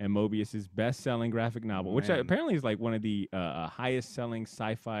Jodorowsky and Mobius's best-selling graphic novel, which apparently is like one of the highest-selling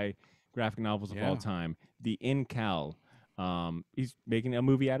sci-fi graphic novels of all time, the Incal. He's making a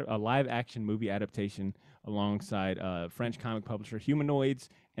live-action movie adaptation alongside French comic publisher Humanoids,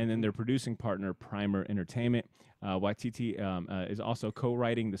 and then their producing partner Primer Entertainment. Waititi is also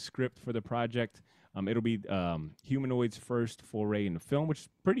co-writing the script for the project. It'll be Humanoids' first foray into film, which is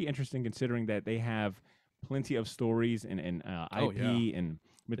pretty interesting considering that they have plenty of stories and IP and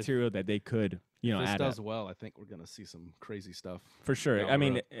material that they could, if this add does up. well, I think we're gonna see some crazy stuff. For sure. I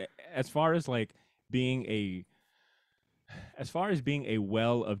mean, as far as being a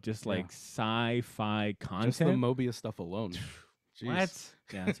well of just sci-fi content. Just the Mobius stuff alone. What?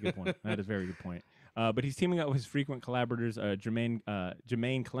 Yeah, that's a good point. That is a very good point. But he's teaming up with his frequent collaborators,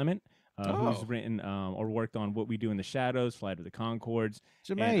 Jermaine Clement, who's written or worked on What We Do in the Shadows, Flight of the Conchords,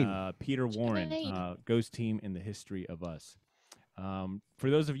 and Peter Warren, Ghost Team in the History of Us. For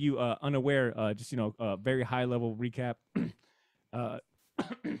those of you unaware, just a very high-level recap. Sorry.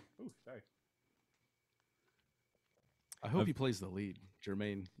 I hope he plays the lead.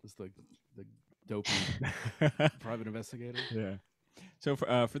 Jermaine is the dopey private investigator. Yeah. So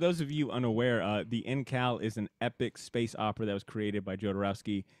for those of you unaware, the Incal is an epic space opera that was created by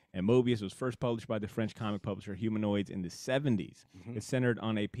Jodorowsky, and Mobius was first published by the French comic publisher Humanoids in the 70s. It's centered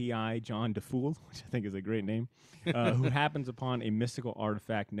on a PI, John DeFool, which I think is a great name, who happens upon a mystical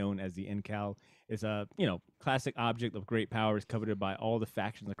artifact known as the Incal. It's a classic object of great powers coveted by all the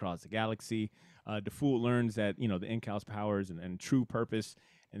factions across the galaxy. DeFool learns that the Incal's powers and true purpose,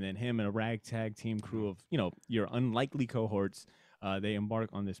 and then him and a ragtag team crew of your unlikely cohorts. They embark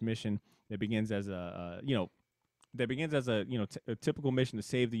on this mission that begins as a typical mission to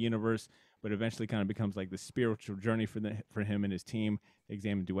save the universe, but eventually kind of becomes like the spiritual journey for him and his team. They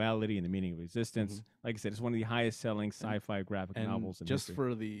examine duality and the meaning of existence. Like I said, it's one of the highest-selling sci-fi graphic novels in just history.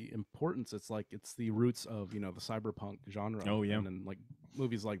 For the importance, it's the roots of the cyberpunk genre. Oh yeah, and like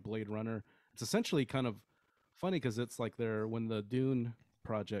movies like Blade Runner. It's essentially kind of funny because it's like when the Dune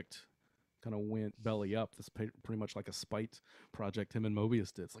project kind of went belly up. This pretty much like a spite project him and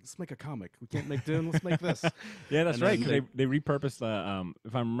Mobius did. It's like, let's make a comic. We can't make Dune. Let's make this. Yeah, that's right. Because they repurposed,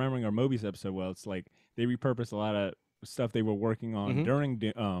 if I'm remembering our Mobius episode well, it's like they repurposed a lot of stuff they were working on during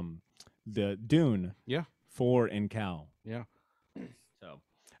the Dune for Incal. Yeah. So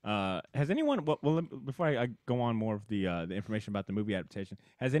has anyone, well before I go on more of the information about the movie adaptation,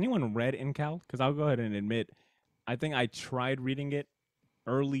 has anyone read Incal? Because I'll go ahead and admit, I think I tried reading it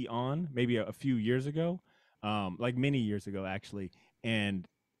early on, maybe a few years ago, like many years ago actually, and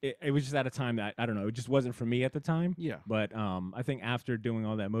it was just at a time that I don't know, it just wasn't for me at the time. Yeah. But I think after doing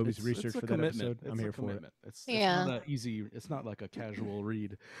all that Mobius research for that episode, I'm here for it. It's not that easy. It's not like a casual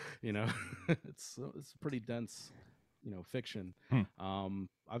read, It's pretty dense, fiction.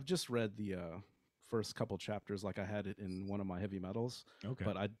 I've just read the first couple chapters, like I had it in one of my heavy metals. Okay.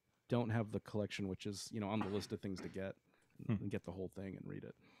 But I don't have the collection, which is on the list of things to get. And get the whole thing and read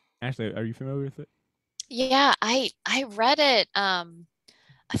it. Ashley, are you familiar with it? Yeah, I read it.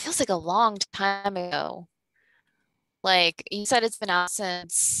 It feels like a long time ago. Like you said, it's been out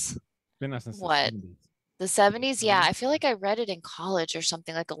since what? The 70s, yeah. I feel like I read it in college or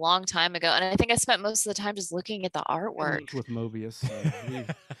something like a long time ago, and I think I spent most of the time just looking at the artwork. With Mobius.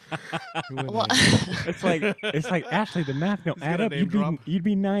 Well, it's like Ashley, the math don't add up. You'd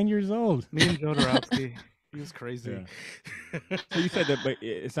be 9 years old. Me and Jodorowsky. He was crazy. Yeah. So you said that, but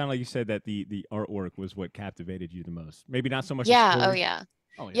it sounded like you said that the artwork was what captivated you the most. Maybe not so much. Yeah. The story.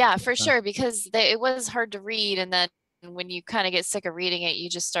 Oh yeah. Yeah, for sure. Because it was hard to read, and then when you kind of get sick of reading it, you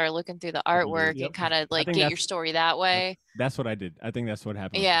just start looking through the artwork and kind of like get your story that way. That's what I did. I think that's what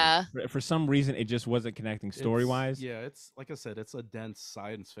happened. Yeah. For some reason, it just wasn't connecting story wise. Yeah, it's like I said, it's a dense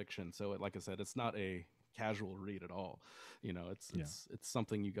science fiction. So like I said, it's not a casual read at all. You know, it's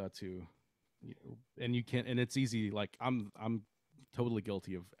something you got to, and you can't, and it's easy. Like I'm totally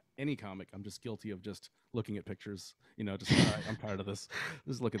guilty of any comic. I'm just guilty of just looking at pictures, just all right, I'm tired of this.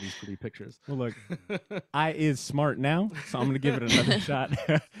 Just look at these pretty pictures. Well, look, I is smart now, so I'm gonna give it another shot.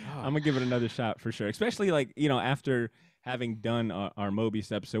 I'm gonna give it another shot for sure, especially like after having done our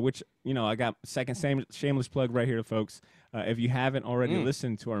Mobius episode, which I got second shameless plug right here, folks. If you haven't already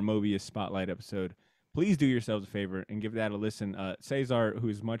listened to our Mobius Spotlight episode, please do yourselves a favor and give that a listen. Cesar, who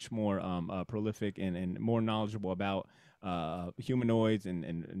is much more prolific and more knowledgeable about humanoids and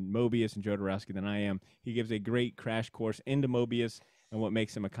Mobius and Jodorowsky than I am. He gives a great crash course into Mobius and what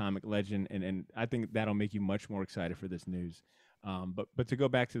makes him a comic legend, and I think that'll make you much more excited for this news. But to go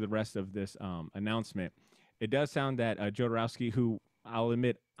back to the rest of this announcement, it does sound that Jodorowsky, who I'll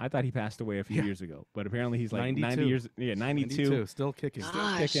admit, I thought he passed away a few years ago, but apparently he's like 90 years, 92, still kicking,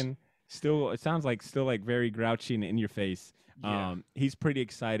 still it sounds like still like very grouchy and in your face. He's pretty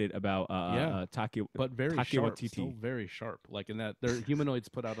excited about but very sharp, Waititi. Still very sharp. Like in that, their Humanoids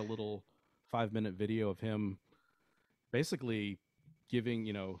put out a little 5-minute video of him basically giving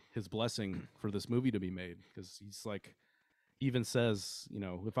his blessing for this movie to be made, because he's like, even says,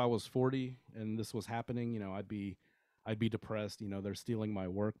 if I was 40 and this was happening, I'd be depressed. They're stealing my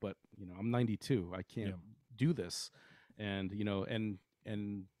work, but I'm 92. I can't do this, and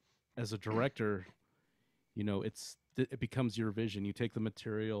and as a director, it becomes your vision. You take the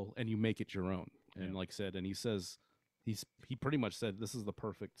material and you make it your own. And like I said, and he says, he pretty much said, this is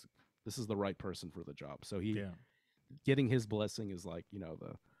the right person for the job. So getting his blessing is like,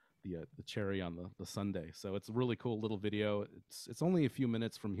 the cherry on the sundae. So it's a really cool little video. It's only a few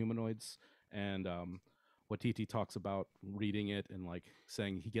minutes from Humanoids, and Waititi talks about reading it and like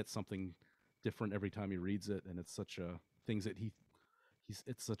saying he gets something different every time he reads it. And it's such a things that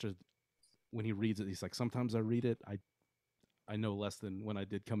it's such a, when he reads it, he's like, sometimes I read it, I know less than when I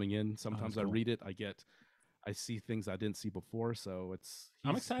did coming in. Sometimes I read it, I see things I didn't see before. So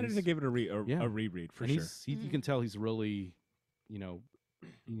I'm excited to give it a reread for sure. You can tell he's really,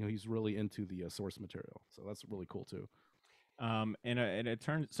 he's really into the source material. So that's really cool too. And it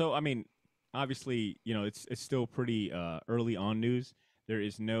turns, so I mean, obviously, it's still pretty early on news. There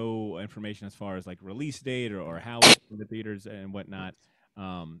is no information as far as like release date or how it's in the theaters and whatnot.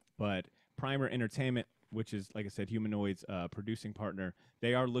 But Primer Entertainment, which is, like I said, Humanoid's producing partner,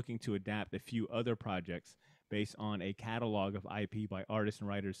 they are looking to adapt a few other projects based on a catalog of IP by artists and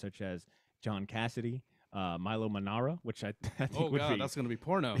writers such as John Cassidy, Milo Manara, which I think that's going to be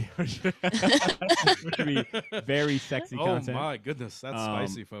porno. Which would be very sexy content. Oh my goodness, that's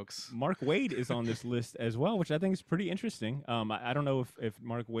spicy, folks. Mark Waid is on this list as well, which I think is pretty interesting. I don't know if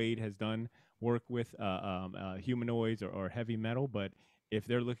Mark Waid has done work with humanoids or heavy metal, but if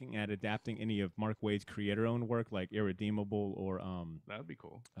they're looking at adapting any of Mark Waid's creator-owned work, like Irredeemable or that would be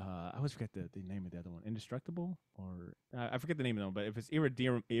cool. I always forget the name of the other one, Indestructible, or I forget the name of them. But if it's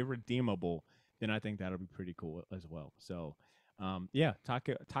Irredeemable, then I think that'll be pretty cool as well. So,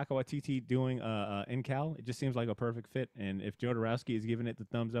 Taka Waititi doing Incal, it just seems like a perfect fit. And if Jodorowsky is giving it the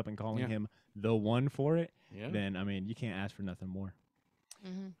thumbs up and calling him the one for it, then I mean, you can't ask for nothing more.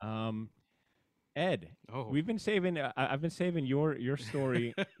 Mm-hmm. Ed, we've been saving. I've been saving your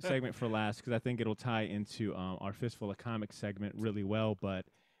story segment for last because I think it'll tie into our Fistful of Comics segment really well. But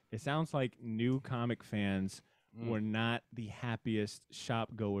it sounds like new comic fans were not the happiest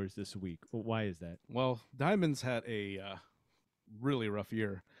shop goers this week. Well, why is that? Well, Diamond's had a really rough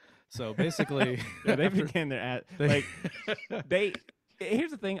year, so basically, they began their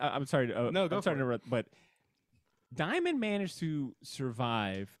Here's the thing. I'm sorry. I'm sorry to interrupt, but Diamond managed to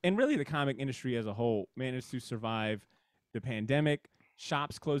survive, and really the comic industry as a whole managed to survive the pandemic,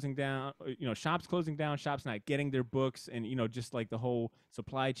 shops closing down, shops not getting their books, and, just like the whole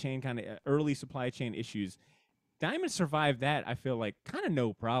supply chain, kind of early supply chain issues. Diamond survived that, I feel like, kind of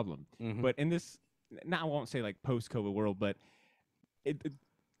no problem. Mm-hmm. But in this, I won't say like post-COVID world, but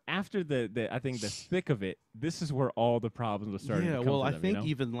after I think the thick of it, this is where all the problems are starting to come I them, think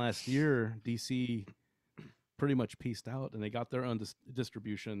even last year, DC pretty much pieced out, and they got their own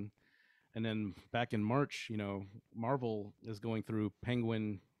distribution. And then back in March, you know, Marvel is going through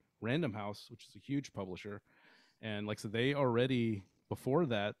Penguin Random House, which is a huge publisher. And like I said, they already, before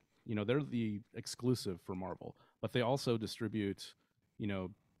that, you know, they're the exclusive for Marvel, but they also distribute, you know,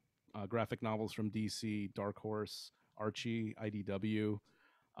 graphic novels from DC, Dark Horse, Archie, IDW.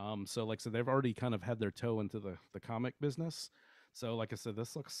 So like I said, they've already kind of had their toe into the comic business. So like I said,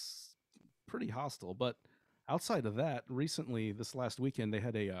 this looks pretty hostile. But outside of that, recently, this last weekend, they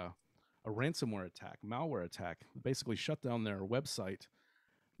had a ransomware attack, malware attack, basically shut down their website,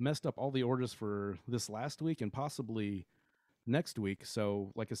 messed up all the orders for this last week and possibly next week.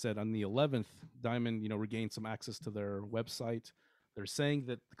 So like I said, on the 11th, Diamond, you know, regained some access to their website. They're saying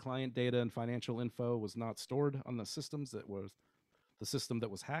that the client data and financial info was not stored on the systems that was the system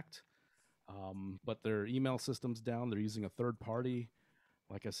that was hacked. But their email system's down. They're using a third party.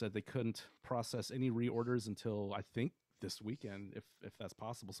 Like I said, they couldn't process any reorders until I think this weekend, if that's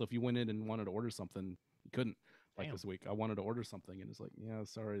possible. So if you went in and wanted to order something, you couldn't. Like this week, I wanted to order something, and it's like, yeah,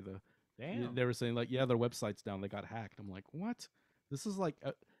 sorry. They were saying like, yeah, their website's down. They got hacked. I'm like, what? This is like,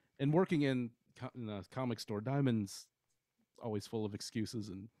 and working in a comic store, Diamond's always full of excuses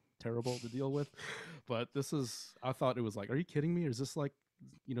and terrible to deal with. But this is, I thought it was like, are you kidding me? Or is this like,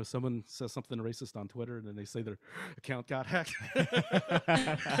 you know, someone says something racist on Twitter and then they say their account got hacked?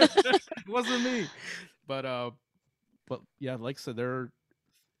 It wasn't me. But yeah, like I said,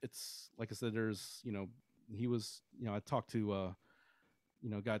 it's like I said, there's, you know, he was, you know, I talked to you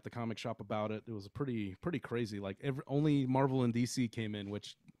know, guy at the comic shop about it. It was pretty crazy. Like only Marvel and DC came in,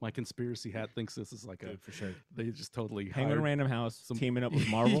 which my conspiracy hat thinks this is like for sure. They just totally Penguin Random House teaming up with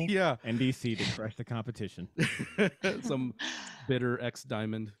Marvel yeah. and DC to crush the competition. Some bitter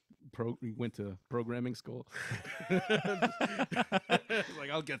ex-Diamond went to programming school. Like,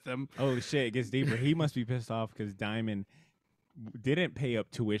 I'll get them. Oh shit, it gets deeper. He must be pissed off because Diamond didn't pay up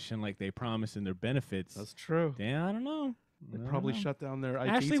tuition like they promised in their benefits. That's true. Damn, I don't know. They probably shut down their IT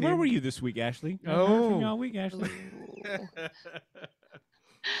Ashley, team. where were you this week, Ashley? Oh, from you all week, Ashley.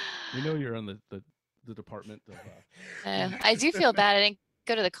 We know you're on the department of. I do feel bad. I didn't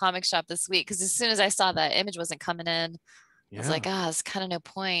go to the comic shop this week because as soon as I saw that image wasn't coming in, I was like, it's kind of no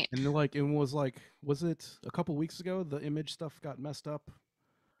point. And was it a couple weeks ago the image stuff got messed up?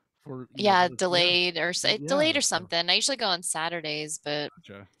 Delayed or delayed or something. I usually go on Saturdays, but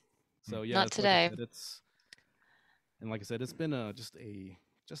gotcha. So yeah, not today. Like I said, it's been just a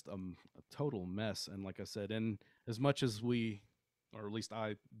total mess. And like I said, and as much as we, or at least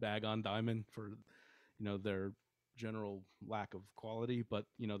I, bag on Diamond for, you know, their general lack of quality, but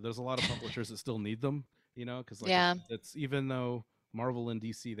you know, there's a lot of publishers that still need them. You know, because it's even though Marvel and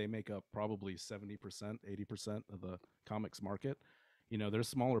DC, they make up probably 70%, 80% of the comics market. You know, there's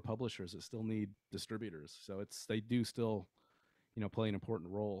smaller publishers that still need distributors. So they do still, you know, play an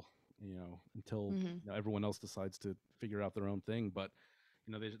important role, you know, until you know, everyone else decides to figure out their own thing. But,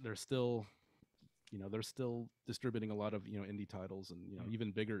 you know, they're still, you know, they're still distributing a lot of, you know, indie titles and, you know,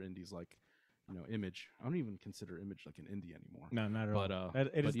 even bigger indies like, you know, Image. I don't even consider Image like an indie anymore. No, not at all.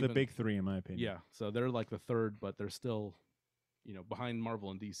 It is the big three in my opinion. Yeah. So they're like the third, but they're still, you know, behind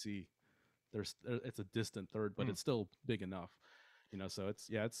Marvel and DC. It's a distant third, but it's still big enough. You know, so it's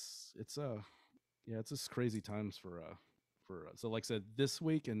just crazy times for so like I said, this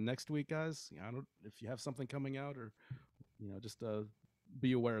week and next week, guys, you know, I don't, if you have something coming out or, you know, just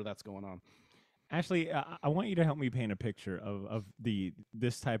be aware that's going on. Ashley, I want you to help me paint a picture of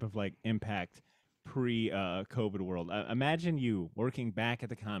this type of like impact pre-COVID world. Imagine you working back at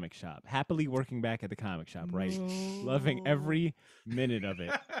the comic shop, happily working back at the comic shop, right? Loving every minute of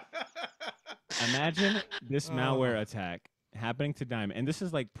it. Imagine this malware attack happening to Diamond, and this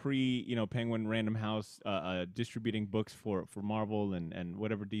is like you know, Penguin Random House distributing books for Marvel and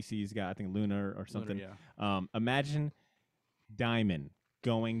whatever DC's got. I think Lunar or something. Lunar, yeah. Imagine Diamond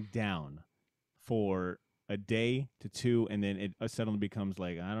going down for a day to two, and then it suddenly becomes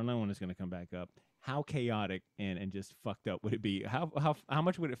like, I don't know when it's going to come back up. How chaotic and just fucked up would it be? How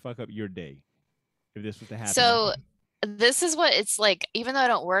much would it fuck up your day if this was to happen? So this is what it's like. Even though I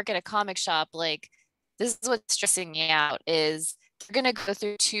don't work at a comic shop, like, this is what's stressing me out is they're going to go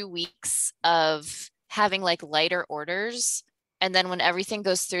through 2 weeks of having like lighter orders. And then when everything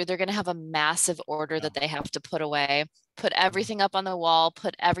goes through, they're going to have a massive order that they have to put away, put everything up on the wall,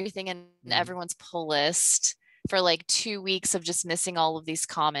 put everything in everyone's pull list for like 2 weeks of just missing all of these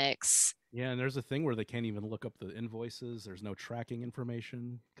comics. Yeah, and there's a thing where they can't even look up the invoices. There's no tracking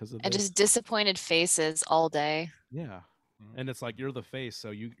information because of and just disappointed faces all day. Yeah, And it's like you're the face, so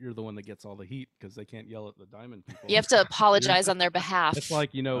you're the one that gets all the heat because they can't yell at the Diamond people. You have to apologize on their behalf. It's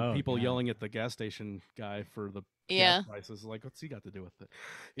like, you know, people yelling at the gas station guy for the gas prices. Like, what's he got to do with it?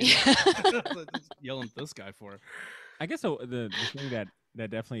 You know? Just yelling at this guy for it. I guess the thing that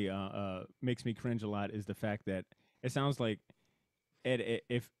definitely makes me cringe a lot is the fact that it sounds like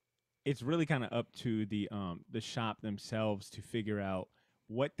if it's really kind of up to the shop themselves to figure out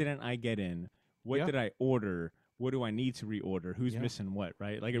what didn't I get in, what did I order. What do I need to reorder? Who's missing what,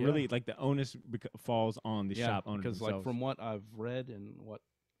 right? Like it really, like the onus falls on the shop owners because themselves. Like from what I've read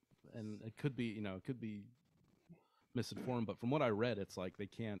and it could be, you know, it could be misinformed, but from what I read, it's like they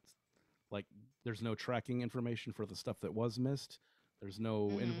can't, like there's no tracking information for the stuff that was missed. There's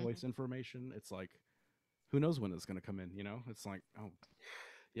no invoice information. It's like, who knows when it's going to come in, you know? It's like, oh,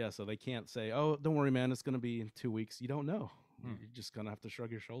 yeah, so they can't say, oh, don't worry, man, it's going to be in 2 weeks. You don't know. You're just going to have to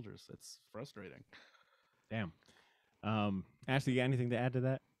shrug your shoulders. It's frustrating. Damn. Ashley, you got anything to add to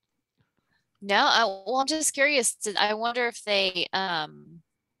that? No, well, I'm just curious. I wonder if they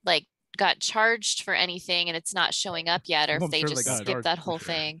like got charged for anything and it's not showing up yet, or if they just skipped that whole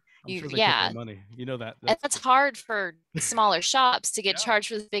thing. I'm sure they took their money. You know that. And that's hard for smaller shops to get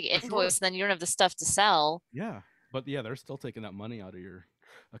charged with a big invoice, and then you don't have the stuff to sell. Yeah, but they're still taking that money out of your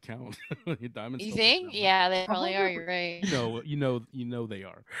account. Diamond. You think? Yeah, they probably are. You're right. You know they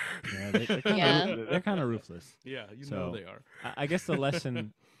are. Yeah, they're kind of ruthless. Yeah, you know they are. I guess the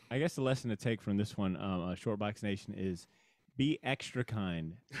lesson to take from this one, Shortbox Nation, is be extra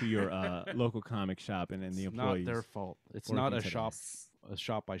kind to your local comic shop and the employees. It's not their fault. It's not a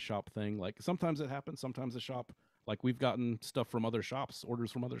shop by shop thing. Like sometimes it happens. Sometimes a shop, like we've gotten stuff from other shops,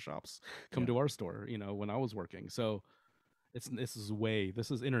 orders from other shops come to our store. You know, when I was working, so. This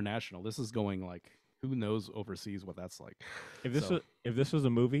is international. This is going like, who knows overseas what that's like. If this was a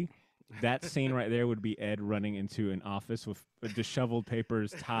movie, that scene right there would be Ed running into an office with disheveled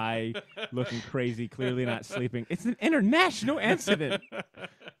papers, tie, looking crazy, clearly not sleeping. It's an international incident.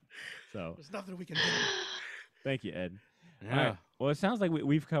 So there's nothing we can do. Thank you, Ed. Yeah. All right. Well, it sounds like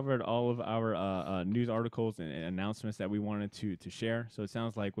we've covered all of our news articles and announcements that we wanted to share. So it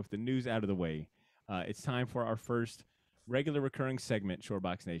sounds like with the news out of the way, it's time for our first regular recurring segment,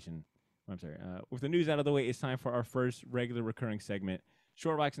 Shortbox Nation. I'm sorry. With the news out of the way, it's time for our first regular recurring segment.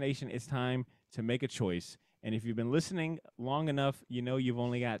 Shortbox Nation, it's time to make a choice. And if you've been listening long enough, you know you've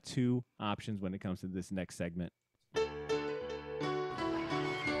only got two options when it comes to this next segment. You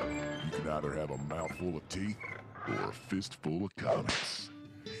can either have a mouthful of teeth or a fistful of comics.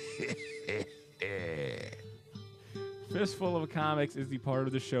 Fistful of Comics is the part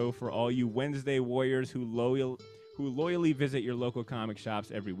of the show for all you Wednesday warriors who loyally visit your local comic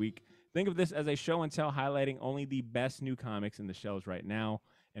shops every week. Think of this as a show and tell highlighting only the best new comics in the shelves right now,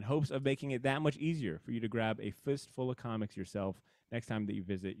 in hopes of making it that much easier for you to grab a fistful of comics yourself next time that you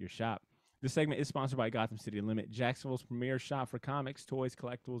visit your shop. This segment is sponsored by Gotham City Limit, Jacksonville's premier shop for comics, toys,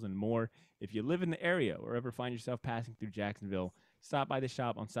 collectibles, and more. If you live in the area or ever find yourself passing through Jacksonville, stop by the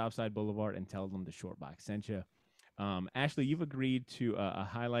shop on Southside Boulevard and tell them the Shortbox sent you. Ashley, you've agreed to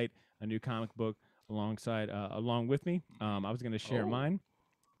highlight a new comic book along with me. I was going to share mine,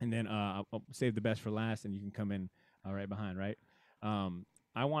 and then I'll save the best for last, and you can come in right behind, right?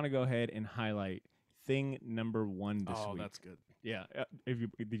 I want to go ahead and highlight thing number 1 this week. Oh, that's good. Yeah. Did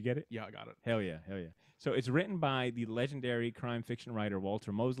you get it? Yeah, I got it. Hell yeah. So it's written by the legendary crime fiction writer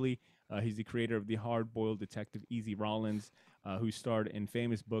Walter Mosley. He's the creator of the hard-boiled detective Easy Rawlins, who starred in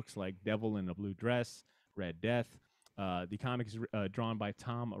famous books like Devil in a Blue Dress, Red Death. The comic is drawn by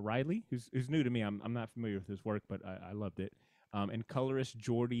Tom O'Reilly, who's new to me. I'm not familiar with his work, but I loved it. And colorist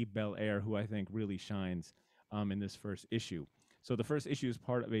Jordi Belair, who I think really shines in this first issue. So the first issue is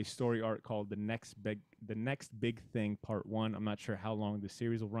part of a story arc called The Next Big Thing Part 1. I'm not sure how long the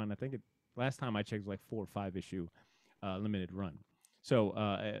series will run. I think last time I checked it was like 4 or 5 issue limited run. So,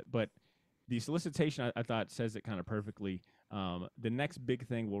 but the solicitation I thought says it kind of perfectly. The next big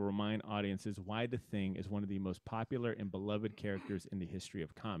thing will remind audiences why the Thing is one of the most popular and beloved characters in the history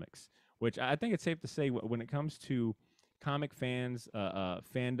of comics, which I think it's safe to say when it comes to comic fans,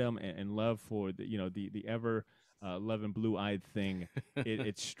 fandom and love for the ever loving blue-eyed Thing.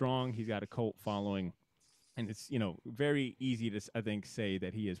 It's strong. He's got a cult following, and it's very easy to, I think, say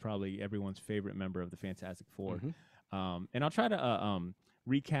that he is probably everyone's favorite member of the Fantastic Four. Mm-hmm. And I'll try to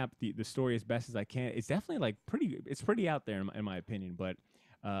recap the story as best as I can. It's definitely pretty out there in my opinion, but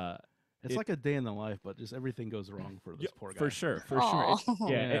it's like a day in the life, but just everything goes wrong for this poor guy. For sure.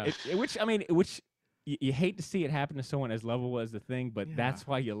 Which you hate to see it happen to someone as lovable as the Thing, but that's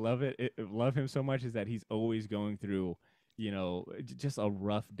why you love it. Love him so much is that he's always going through just a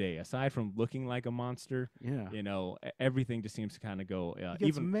rough day. Aside from looking like a monster, everything just seems to kind of go. He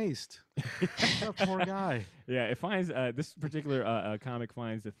gets maced. That poor guy. Yeah, it finds this particular comic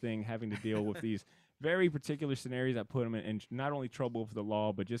finds the Thing having to deal with these very particular scenarios that put him in not only trouble with the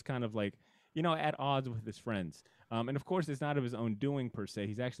law, but just kind of like at odds with his friends. And of course, it's not of his own doing per se.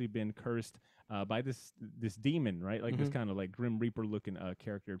 He's actually been cursed by this demon, right? Like this kind of like Grim Reaper looking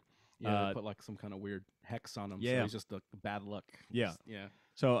character. Yeah, they put like some kind of weird hex on him. Yeah, so he's just a bad luck. Yeah, yeah.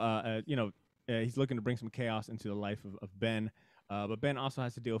 So he's looking to bring some chaos into the life of Ben. But Ben also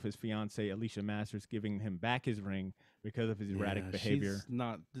has to deal with his fiancee Alicia Masters giving him back his ring because of his erratic behavior. She's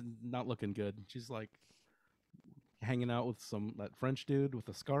not looking good. She's like hanging out with that French dude with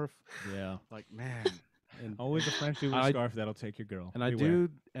a scarf. Yeah, like man. And always a French dude with a scarf that'll take your girl. And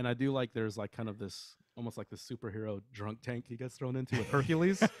I do like there's like kind of this almost like the superhero drunk tank he gets thrown into with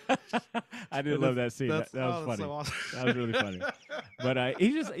Hercules. I did love that scene. That was funny. So awesome. That was really funny. But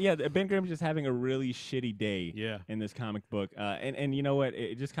he's just Ben Grimm's just having a really shitty day in this comic book. And you know what?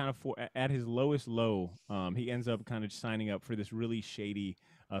 It just kind of at his lowest low, he ends up kind of signing up for this really shady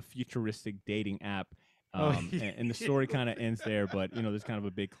futuristic dating app. And the story kind of ends there, but there's kind of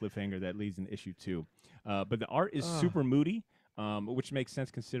a big cliffhanger that leads in issue 2. But the art is super moody, which makes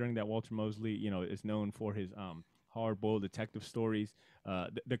sense considering that Walter Mosley, is known for his hard-boiled detective stories.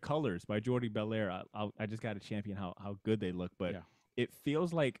 The colors by Jordi Belair, I just got to champion how good they look, but it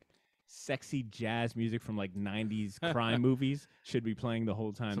feels like sexy jazz music from like 90s crime movies should be playing the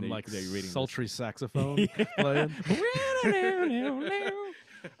whole time. Some they're reading sultry saxophone playing.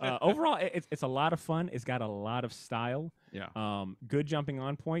 Overall, it's a lot of fun. It's got a lot of style. Yeah. Good jumping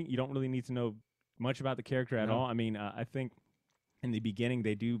on point. You don't really need to know much about the character at all. I mean, I think in the beginning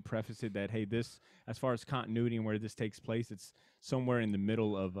they do preface it that, hey, this, as far as continuity and where this takes place, it's somewhere in the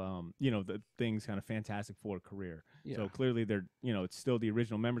middle of the Thing's kind of Fantastic Four career. So clearly they're it's still the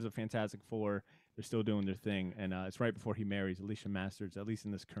original members of Fantastic Four. They're still doing their thing, and it's right before he marries Alicia Masters, at least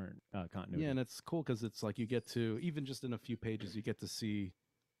in this current continuity. Yeah, and it's cool because it's like you get to, even just in a few pages, you get to see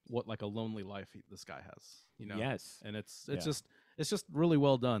what like a lonely life this guy has. Yes, and it's just really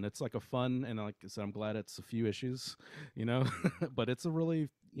well done. It's like a fun, and like I said, I'm glad it's a few issues, but it's a really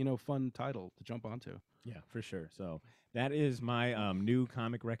fun title to jump onto. Yeah, for sure. So that is my new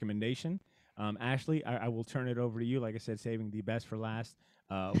comic recommendation. Ashley, I will turn it over to you. Like I said, saving the best for last.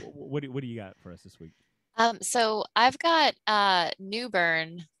 What do you got for us this week? So I've got New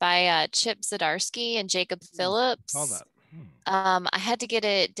Burn by Chip Zdarsky and Jacob Phillips. All that. I had to get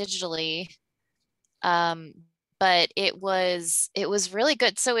it digitally, but it was really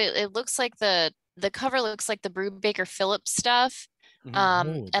good. So it looks like the cover looks like the Brubaker Phillips stuff.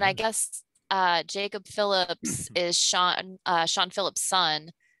 And I guess Jacob Phillips is Sean Phillips'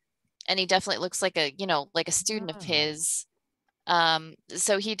 son, and he definitely looks like a student of his.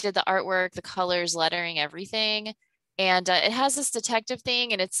 So he did the artwork, the colors, lettering, everything. And it has this detective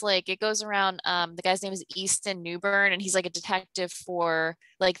thing, and it's like it goes around. The guy's name is Easton Newburn, and he's like a detective for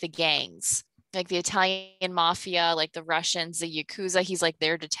like the gangs, like the Italian mafia, like the Russians, the Yakuza. He's like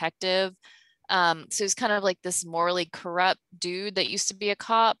their detective. So he's kind of like this morally corrupt dude that used to be a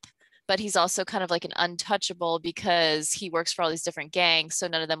cop, but he's also kind of like an untouchable because he works for all these different gangs, so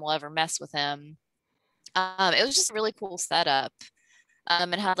none of them will ever mess with him. It was just a really cool setup.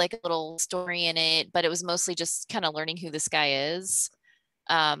 It had like a little story in it, but it was mostly just kind of learning who this guy is.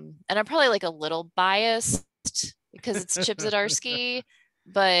 And I'm probably like a little biased because it's Chip Zdarsky,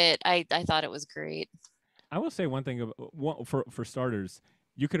 but I thought it was great. I will say one thing for starters.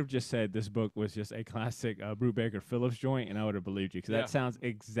 You could have just said this book was just a classic Brubaker Phillips joint, and I would have believed you because that sounds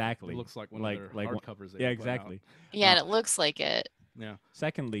exactly. It looks like one of their hardcovers. Yeah, exactly. Yeah, and it looks like it. Yeah.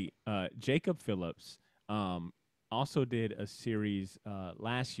 Secondly, Jacob Phillips also did a series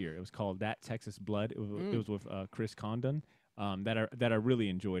last year. It was called That Texas Blood. It was with Chris Condon that I really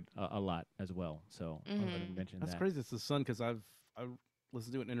enjoyed a lot as well. So I wanted to mention that's that. crazy. It's his son because I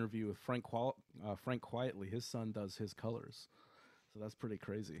listened to an interview with Frank Quietly. His son does his colors. So that's pretty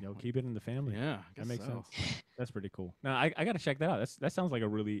crazy. Keep it in the family. Yeah, that makes sense. That's pretty cool. Now I got to check that out. That sounds like a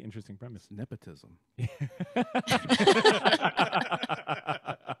really interesting premise. Nepotism.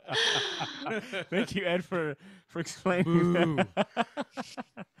 Thank you, Ed, for explaining that.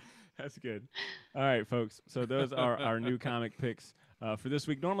 That's good. All right, folks. So those are our new comic picks for this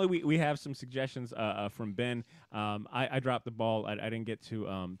week. Normally we have some suggestions from Ben. I dropped the ball. I didn't get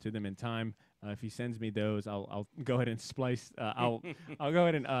to them in time. If he sends me those, I'll go ahead and splice. I'll go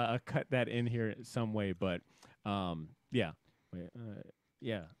ahead and cut that in here some way. But yeah.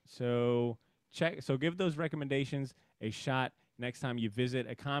 So give those recommendations a shot next time you visit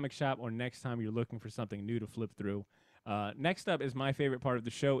a comic shop or next time you're looking for something new to flip through. Next up is my favorite part of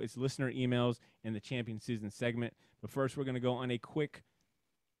the show. It's listener emails and the Champion Season segment. But first, we're going to go on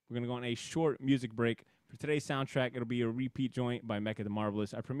a short music break. For today's soundtrack, it'll be a repeat joint by Mecha the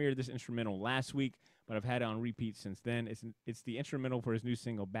Marvelous. I premiered this instrumental last week, but I've had it on repeat since then. It's the instrumental for his new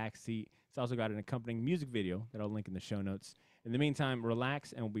single, Backseat. It's also got an accompanying music video that I'll link in the show notes. In the meantime,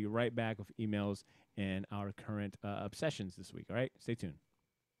 relax, and we'll be right back with emails and our current obsessions this week. All right? Stay tuned.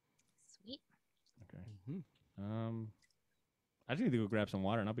 Sweet. Okay. I just need to go grab some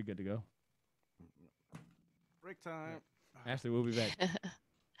water, and I'll be good to go. Break time. Ashley, we'll be back.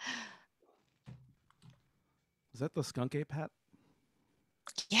 Is that the skunk ape hat?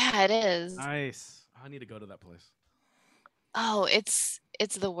 Yeah, it is. Nice. I need to go to that place. Oh, it's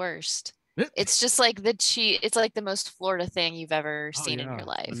the worst. It's just like it's like the most Florida thing you've ever seen in your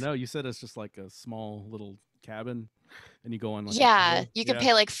life. No, you said it's just like a small little cabin and you go on like you can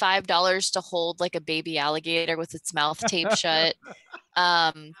pay like $5 to hold like a baby alligator with its mouth taped shut.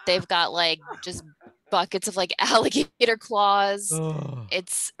 They've got like just buckets of like alligator claws.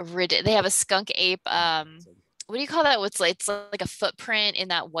 It's ridiculous. They have a skunk ape. What do you call that? It's like a footprint in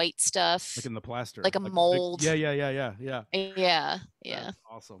that white stuff. Like in the plaster. Like a mold. Yeah. Yeah. That's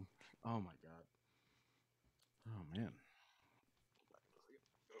awesome. Oh my god. Oh man.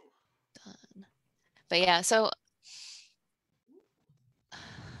 Done. But yeah, so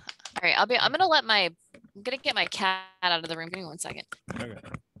all right, I'm gonna get my cat out of the room. Give me 1 second. Okay.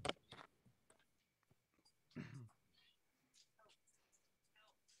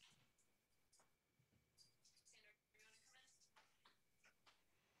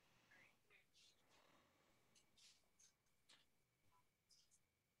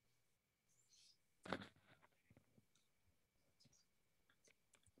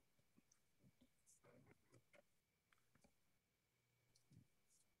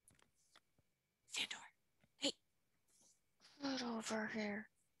 Sandor, hey, get over here.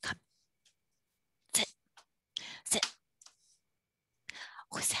 Come, sit.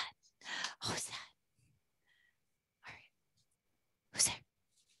 Who's that? All right, who's there?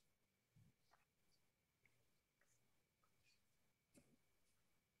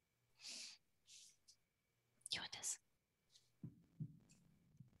 You want this?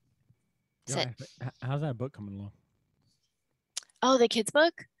 Sit. How's that book coming along? Oh, the kids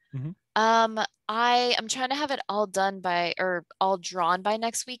book? Mm-hmm. I am trying to have it all all drawn by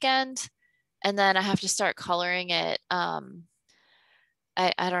next weekend, and then I have to start coloring it. I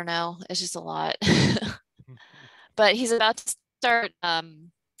don't know. It's just a lot. But he's about to start the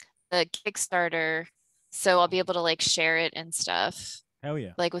Kickstarter, so I'll be able to like share it and stuff. Hell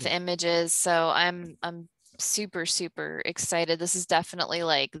yeah. Like with images. So I'm super excited. This is definitely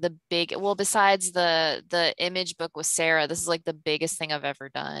like besides the image book with Sarah, this is like the biggest thing I've ever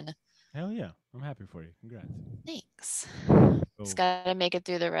done. Hell yeah. I'm happy for you. Congrats. Thanks. Cool. Just gotta make it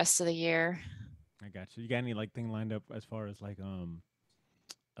through the rest of the year. I got you. You got any like thing lined up as far as like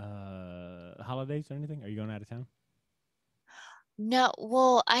holidays or anything? Are you going out of town? No,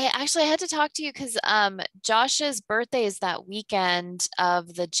 well, I had to talk to you because Josh's birthday is that weekend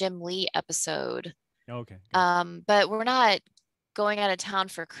of the Jim Lee episode. Okay. But we're not going out of town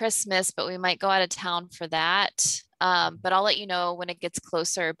for Christmas, but we might go out of town for that. But I'll let you know when it gets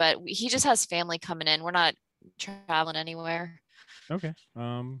closer. But he just has family coming in. We're not traveling anywhere. Okay.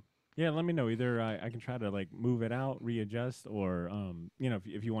 Yeah, let me know. Either I can try to like move it out, readjust, or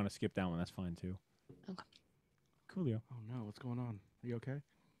if you want to skip that one, that's fine too. Okay. Coolio. Oh no, what's going on? Are you okay?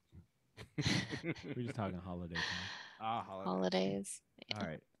 We're just talking holiday time. Holidays. Yeah. All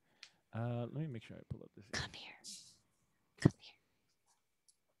right. Let me make sure I pull up this. Come here.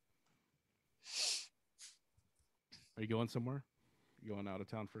 Are you going somewhere? You going out of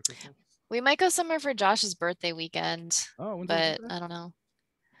town for Christmas? We might go somewhere for Josh's birthday weekend. Oh, but I don't know.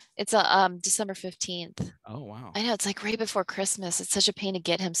 It's December 15th. Oh wow. I know, it's like right before Christmas. It's such a pain to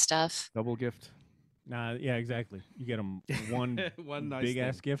get him stuff. Double gift. Nah, yeah, exactly. You get him one nice big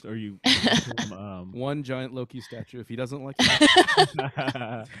ass gift, or you one giant Loki statue. If he doesn't like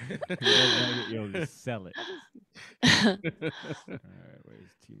it, you'll just sell it. All right,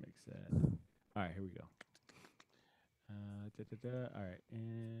 where's T-Mix at? All right, here we go. All right,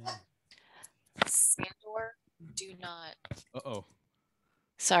 and Sandor, do not. Uh-oh.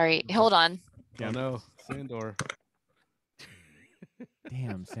 Sorry, hold on. Oh no, Sandor.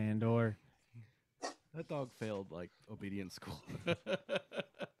 Damn, Sandor. That dog failed like obedience school.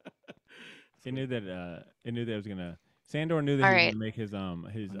 He knew that. It knew that it was gonna. Sandor knew that he was gonna make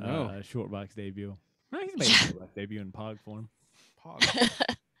his short box debut. No, he's made a short box debut in Pog form. Pog.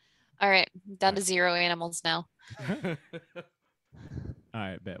 All right, down to 0 animals now. All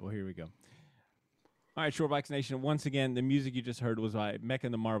right, bet. Well, here we go. All All right, Shortbox Nation. Once again, the music you just heard was by Mecca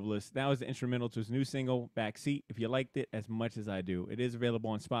and the Marvelous. That was the instrumental to his new single, Backseat. If you liked it as much as I do, it is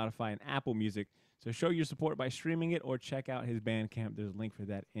available on Spotify and Apple Music. So show your support by streaming it or check out his Bandcamp. There's a link for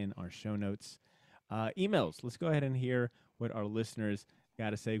that in our show notes. Emails. Let's go ahead and hear what our listeners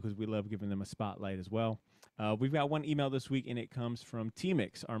got to say because we love giving them a spotlight as well. We've got one email this week, and it comes from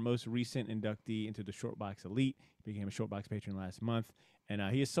T-Mix, our most recent inductee into the Shortbox Elite. He became a Shortbox patron last month. And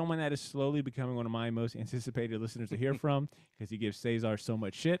he is someone that is slowly becoming one of my most anticipated listeners to hear from because he gives Cesar so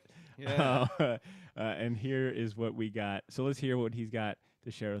much shit. Yeah. And here is what we got. So let's hear what he's got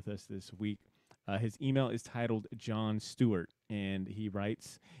to share with us this week. His email is titled John Stewart, and he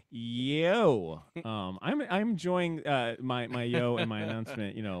writes, "Yo, I'm enjoying my yo and my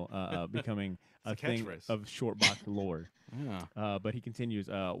announcement. Becoming a thing of Shortbox lore." Yeah. But he continues,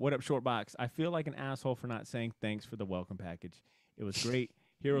 "What up, Shortbox? I feel like an asshole for not saying thanks for the welcome package. It was great.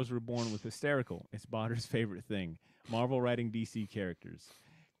 Heroes Reborn was hysterical. It's Bodder's favorite thing. Marvel writing DC characters.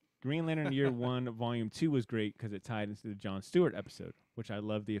 Green Lantern Year 1, Volume 2 was great because it tied into the John Stewart episode, which I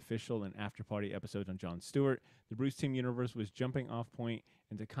love the official and after-party episodes on John Stewart. The Bruce Timm universe was jumping off point,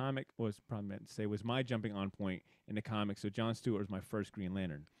 and the comic was my jumping on point in the comic, so John Stewart was my first Green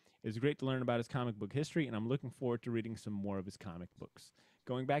Lantern. It was great to learn about his comic book history, and I'm looking forward to reading some more of his comic books.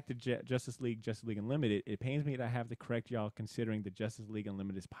 Going back to Justice League Unlimited, it pains me that I have to correct y'all considering the Justice League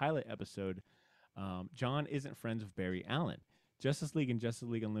Unlimited's pilot episode. John isn't friends with Barry Allen. Justice League and Justice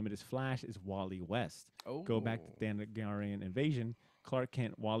League Unlimited's Flash is Wally West. Oh. Go back to Thanagarian Invasion. Clark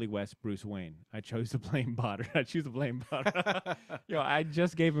Kent, Wally West, Bruce Wayne. I chose to blame Bodder. I choose to blame Bodder. Yo, I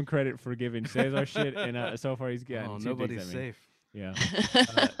just gave him credit for giving Cesar shit, and so far he's gotten two nobody's safe. Yeah.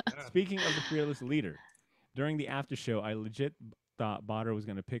 Speaking of the fearless leader, during the after show, I legit thought Bodder was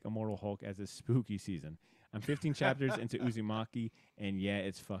going to pick Immortal Hulk as a spooky season. I'm 15 chapters into Uzumaki, and yeah,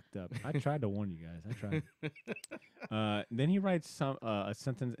 it's fucked up. I tried to warn you guys. I tried. Then he writes a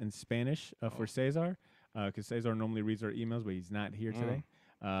sentence in Spanish for Cesar, because Cesar normally reads our emails, but he's not here today.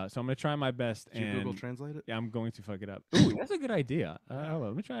 So I'm going to try my best. Did you Google Translate it? Yeah, I'm going to fuck it up. Ooh, that's a good idea. Hold on,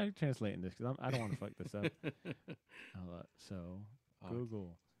 let me try translating this, because I don't want to fuck this up.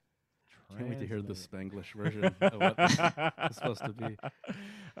 Google. Can't wait to hear the Spanglish version of what it's supposed to be.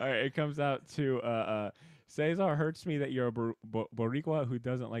 All right, it comes out to Cesar hurts me that you're a Boricua who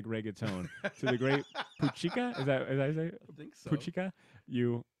doesn't like reggaeton. To the great Puchica, is that how you say it? I think so. Puchica,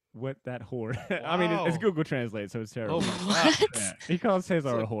 you what that whore? Wow. I mean, it's Google Translate, so it's terrible. Oh my God. Yeah. He calls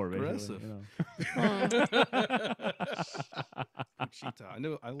Cesar a whore, basically.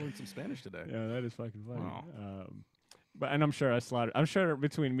 Puchita. I learned some Spanish today. Yeah, that is fucking funny. Wow. And I'm sure I slaughtered. I'm sure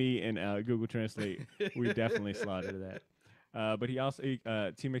between me and Google Translate, we definitely slaughtered that. But he also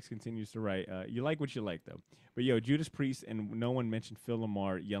T-Mix continues to write. You like what you like though. But yo, Judas Priest, and no one mentioned Phil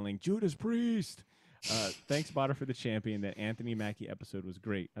Lamar yelling Judas Priest. Thanks, Bodder, for the champion. That Anthony Mackie episode was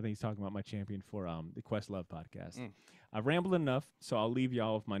great. I think he's talking about my champion for the Questlove podcast. I've rambled enough, so I'll leave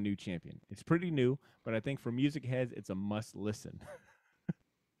y'all with my new champion. It's pretty new, but I think for music heads, it's a must listen.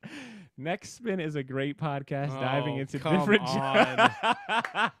 Next Spin is a great podcast diving into different genres.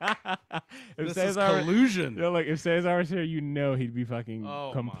 This is collusion. If Cesar was here, he'd be fucking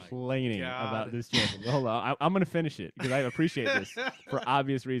complaining about this champion. Hold on, I'm going to finish it because I appreciate this for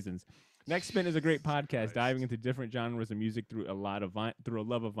obvious reasons. Next Spin is a great podcast diving into different genres of music through a love of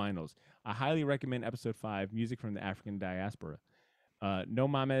vinyls. I highly recommend episode 5, Music from the African Diaspora. No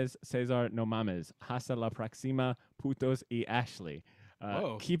mames, Cesar, no mames. Hasta la próxima, putos y Ashley.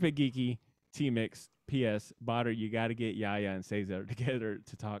 Keep it geeky, T-Mix. P.S. Bodder, you got to get Yaya and Cesar together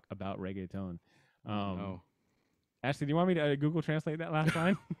to talk about reggaeton. Ashley, do you want me to Google Translate that last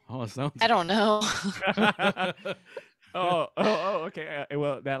line? I don't know. Okay.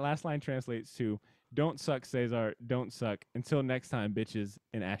 Well, that last line translates to "Don't suck, Cesar. Don't suck. Until next time, bitches."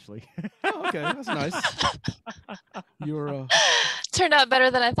 And Ashley. Okay, that's nice. You're turned out better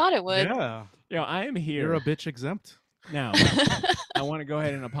than I thought it would. Yeah. I am here. You're a bitch exempt. Now, I want to go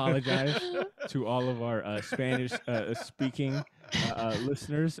ahead and apologize to all of our Spanish speaking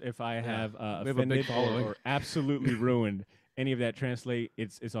listeners if I have offended or absolutely ruined any of that translate.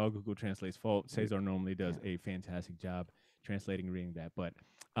 It's all Google Translate's fault. Cesar normally does a fantastic job translating and reading that. But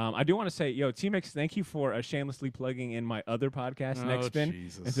I do want to say, T-Mix, thank you for shamelessly plugging in my other podcast, Next Spin,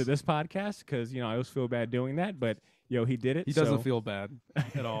 into this podcast, because, I always feel bad doing that. But, he did it. He doesn't feel bad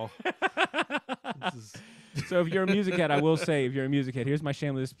at all. So if you're a music head, I will say, here's my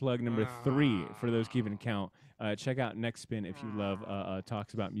shameless plug number 3 for those keeping count. Check out Next Spin if you love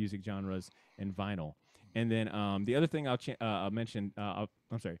talks about music genres and vinyl. And then the other thing I'll mention, the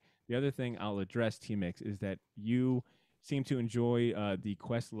other thing I'll address, T-Mix, is that you seem to enjoy the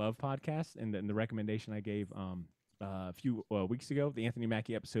Quest Love podcast, and the recommendation I gave a few weeks ago. The Anthony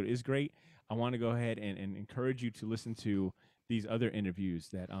Mackie episode is great. I want to go ahead and encourage you to listen to these other interviews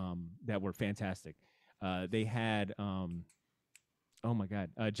that were fantastic. They had oh my God,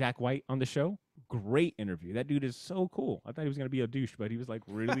 Jack White on the show. Great interview. That dude is so cool. I thought he was gonna be a douche, but he was like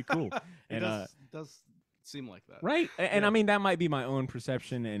really cool. And does seem like that, right? And I mean, that might be my own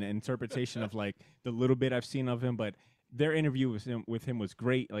perception and interpretation of like the little bit I've seen of him, but their interview with him was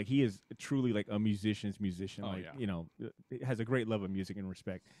great. Like, he is truly like a musician's musician. You know, has a great love of music and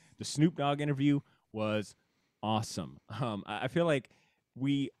respect. The Snoop Dogg interview was awesome. I feel like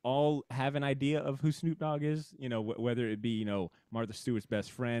we all have an idea of who Snoop Dogg is, you know, whether it be, you know, Martha Stewart's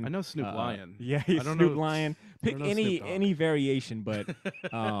best friend. I know Snoop Lion. Yeah, I don't Snoop know, Lion. Pick any variation, but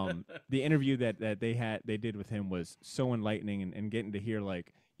the interview that they did with him was so enlightening, and getting to hear,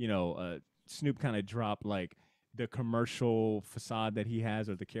 like, you know, Snoop kind of drop like the commercial facade that he has,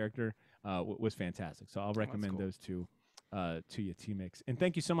 or the character, was fantastic. So I'll recommend those two to you, T-Mix. And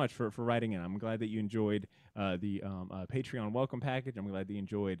thank you so much for writing in. I'm glad that you enjoyed the Patreon welcome package. I'm glad that you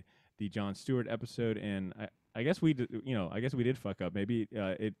enjoyed the Jon Stewart episode. And I guess we did fuck up. Maybe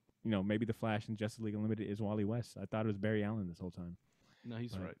maybe the Flash and Justice League Unlimited is Wally West. I thought it was Barry Allen this whole time. No,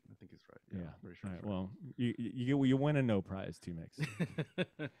 he's right. I think he's right. Yeah. Very sure. All right. Well, you win a no prize, T-Mix.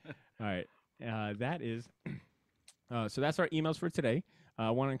 All right. That is. So that's our emails for today.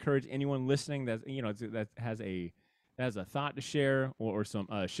 I want to encourage anyone listening that has a thought to share, or some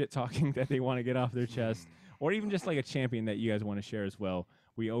shit talking that they want to get off their chest, or even just like a champion that you guys want to share as well.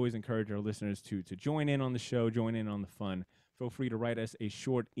 We always encourage our listeners to join in on the show, join in on the fun. Feel free to write us a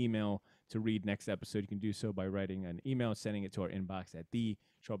short email to read next episode. You can do so by writing an email and sending it to our inbox at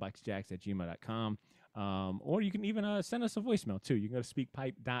theshortboxjacks@gmail.com. Or you can even send us a voicemail too. You can go to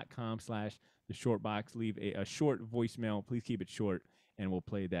speakpipe.com/theshortbox. Leave a short voicemail. Please keep it short, and we'll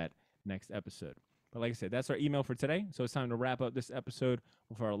play that next episode. But like I said, that's our email for today. So it's time to wrap up this episode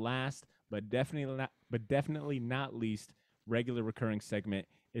with our last, but definitely not least, regular recurring segment.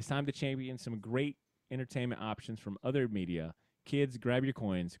 It's time to champion some great entertainment options from other media. Kids, grab your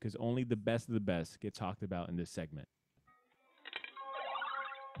coins, because only the best of the best get talked about in this segment.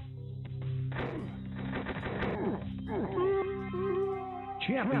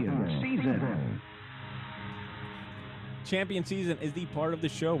 Champion Season. Champion Season is the part of the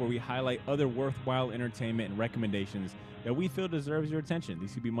show where we highlight other worthwhile entertainment and recommendations that we feel deserves your attention.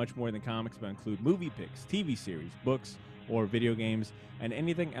 These could be much more than comics, but include movie picks, TV series, books, or video games, and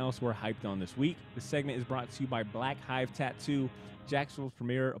anything else we're hyped on this week. This segment is brought to you by Black Hive Tattoo, Jacksonville's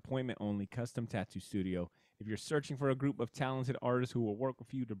premier appointment-only custom tattoo studio. If you're searching for a group of talented artists who will work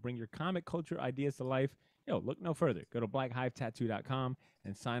with you to bring your comic culture ideas to life, look no further. Go to blackhivetatattoo.com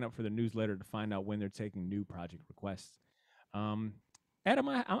and sign up for the newsletter to find out when they're taking new project requests. Ed, I'm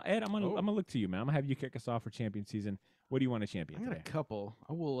gonna look to you, man. I'm gonna have you kick us off for Champion Season. What do you want to champion today? I got a couple.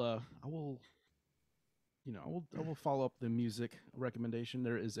 I will follow up the music recommendation.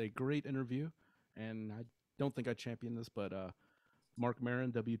 There is a great interview, and I don't think I championed this, but Mark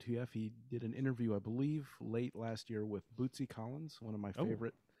Maron, WTF, he did an interview, I believe, late last year with Bootsy Collins, one of my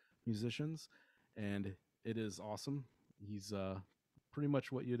favorite musicians, and it is awesome. He's pretty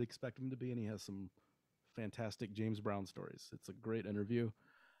much what you'd expect him to be, and he has some fantastic James Brown stories. It's a great interview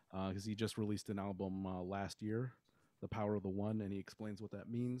because he just released an album last year, The Power of the One, and he explains what that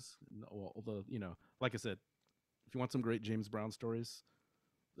means. Like I said, if you want some great James Brown stories,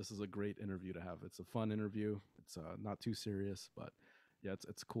 this is a great interview to have. It's a fun interview. It's not too serious, but yeah,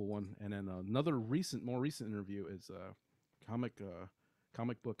 it's a cool one. And then another more recent interview is comic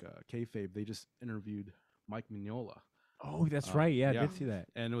book Kayfabe. They just interviewed Mike Mignola. Oh, that's right. Yeah, I did see that.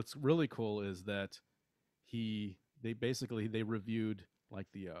 And what's really cool is that they reviewed like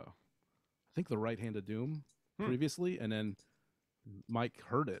the I think the Right Hand of Doom previously, and then Mike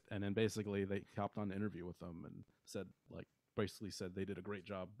heard it, and then basically they hopped on an interview with them and said they did a great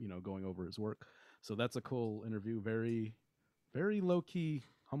job, going over his work. So that's a cool interview. Very, very low key,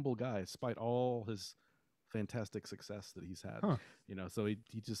 humble guy, despite all his fantastic success that he's had. So he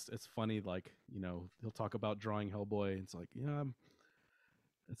just, it's funny, like, he'll talk about drawing Hellboy. It's like,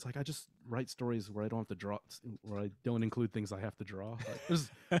 it's like I just write stories where I don't have to draw, where I don't include things I have to draw. Like, there's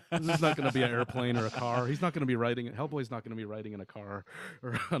not going to be an airplane or a car. He's not going to be writing. Hellboy's not going to be writing in a car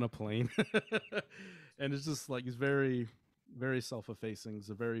or on a plane. And it's just like he's very, very self-effacing. It's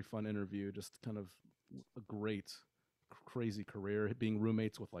a very fun interview. Just kind of a great, crazy career. Being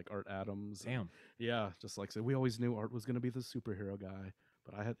roommates with like Art Adams. Damn. Yeah, just like we always knew Art was going to be the superhero guy,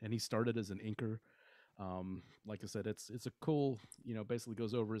 and he started as an inker. Like I said, it's a cool, basically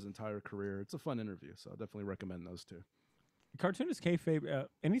goes over his entire career. It's a fun interview, so I definitely recommend those two. cartoonist kayfabe.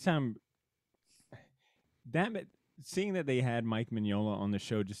 Anytime seeing that they had Mike Mignola on the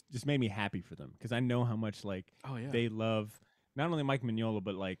show just made me happy for them because I know how much they love not only Mike Mignola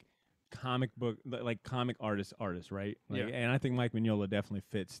but comic artists, right? And I think Mike Mignola definitely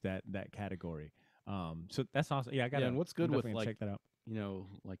fits that category. So that's awesome. Yeah, I got. And what's good with check that out.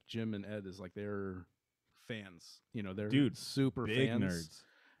 Jim and Ed is they're fans. They're super big fans,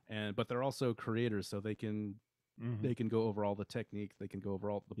 nerds, but they're also creators, so they can go over all the technique, they can go over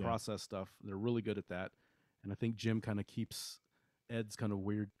all the process stuff. They're really good at that. And I think Jim kind of keeps Ed's kind of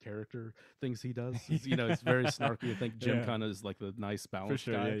weird character things he does. It's very snarky. I think Jim kind of is the nice balanced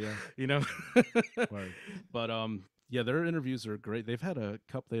guy. Yeah. But their interviews are great. They've had a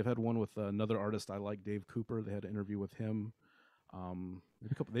couple. They've had one with another artist I like, Dave Cooper. They had an interview with him.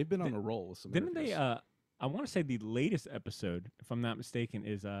 They've been on a roll with some. Didn't they? I want to say the latest episode, if I'm not mistaken,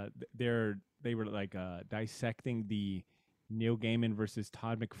 is they were dissecting the Neil Gaiman versus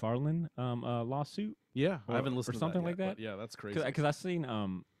Todd McFarlane lawsuit. Yeah, I haven't listened or something to that like that. Yeah, that's crazy. Because I've seen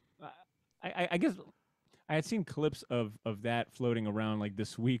I guess I had seen clips of that floating around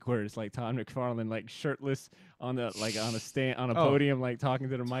this week where it's Todd McFarlane shirtless on the on a stand on a podium talking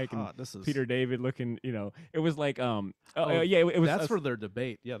to the mic and Peter David looking it was it was that's for their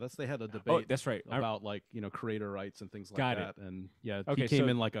debate. Yeah, they had a debate. That's right, about creator rights and things like that. And okay, he came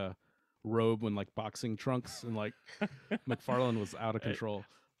in a robe and boxing trunks and McFarlane was out of control.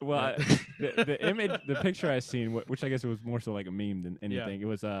 Well, the picture I seen, which I guess it was more so a meme than anything. It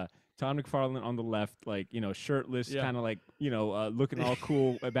was Todd McFarlane on the left, shirtless, kind of looking all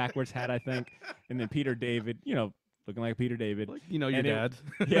cool, a backwards hat, I think, and then Peter David, looking like Peter David, your dad.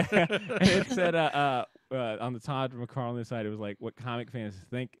 Yeah, and it said on the Todd McFarlane side, it was what comic fans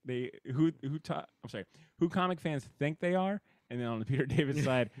think who comic fans think they are. And then on the Peter David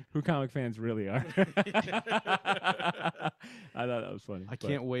side, who comic fans really are. I thought that was funny. I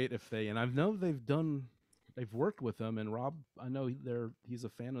can't wait if and I know they've worked with them, and Rob, I know he's a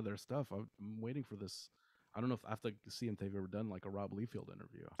fan of their stuff. I'm waiting for this. I don't know if I have to see if they've ever done a Rob Liefeld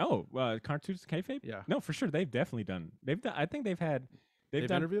interview. Oh, Cartoons Kayfabe? Yeah. No, for sure. They've definitely done. I think they've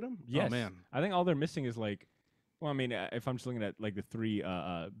interviewed him? Yes. Oh, man. I think all they're missing is well, I mean, if I'm just looking at the three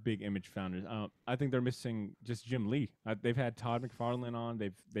big Image founders, I think they're missing just Jim Lee. They've had Todd McFarlane on.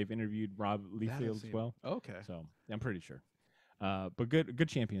 They've interviewed Rob Liefeld as well. Okay, so I'm pretty sure. But good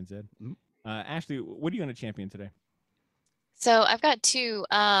champions, Ed. Mm-hmm. Ashley, what are you going to champion today? So I've got two.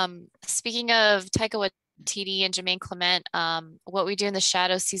 Speaking of Taika Waititi and Jermaine Clement, What We Do in the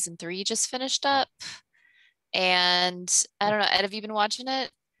Shadows season 3 just finished up, and I don't know. Ed, have you been watching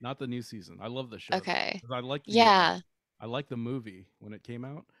it? Not the new season. I love the show. Okay. I like I like the movie when it came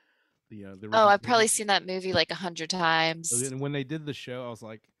out. I've probably seen that movie 100 times. And when they did the show, I was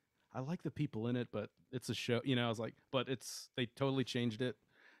like, I like the people in it, but it's a show. I was like, but they totally changed it,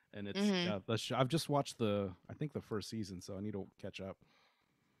 and it's the show. I've just watched I think the first season, so I need to catch up.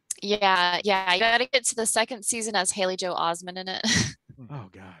 Yeah. I got to get to the second season as Haley Joel Osment in it. Oh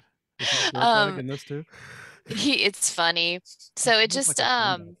God. Is in this too? It's funny. So it just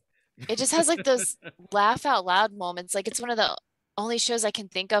has those laugh out loud moments. It's one of the only shows I can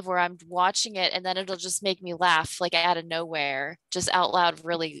think of where I'm watching it and then it'll just make me laugh out of nowhere, just out loud.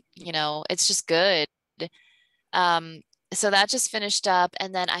 Really, it's just good. So that just finished up,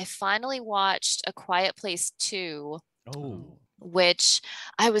 and then I finally watched A Quiet Place 2. Oh. Which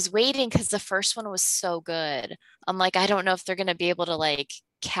I was waiting because the first one was so good. I'm like, I don't know if they're gonna be able to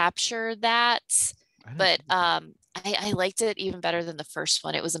capture that. But I liked it even better than the first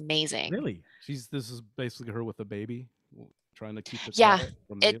one. It was amazing. Really? This is basically her with a baby trying to keep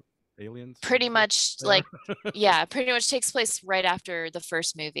from aliens. Pretty much pretty much takes place right after the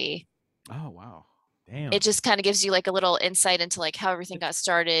first movie. Oh wow. Damn. It just kind of gives you a little insight into how everything got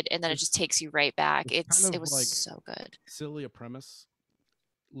started, and then it just takes you right back. It was so good. Silly a premise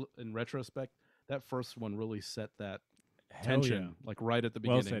in retrospect. That first one really set that tension right at the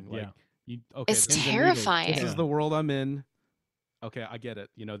beginning. Well said, it's terrifying. This is the world I'm in. Okay, I get it.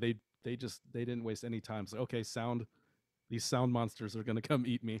 They didn't waste any time. So these sound monsters are gonna come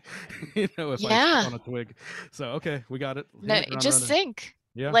eat me. If I step on a twig. So okay, we got it. No, just think.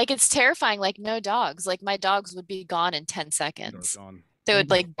 Yeah. It's terrifying. No dogs. My dogs would be gone in 10 seconds. They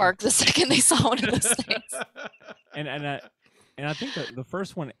would bark the second they saw one of those things. And I think that the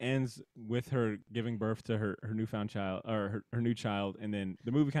first one ends with her giving birth to her newfound child, or her new child, and then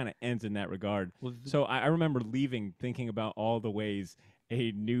the movie kind of ends in that regard. So I remember leaving thinking about all the ways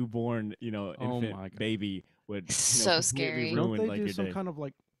a newborn, infant baby would so scary. Don't they do some kind of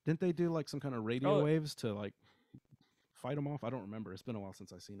didn't they do some kind of radio waves to fight them off? I don't remember. It's been a while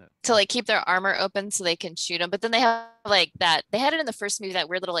since I've seen it. To like keep their armor open so they can shoot them. But then they have like that. They had it in the first movie, that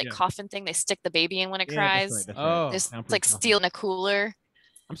weird little like coffin thing they stick the baby in when it cries. That's right. It's like steel in a cooler.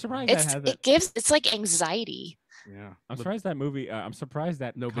 I'm surprised it's like anxiety. Yeah, I'm surprised that movie. I'm surprised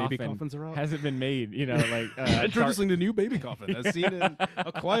that no baby coffins are out. Hasn't been made. You know, like introducing the new baby coffin as seen in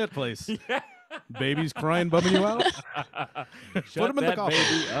A Quiet Place. Yeah. Baby's crying, bumming you out. Put him in the coffin.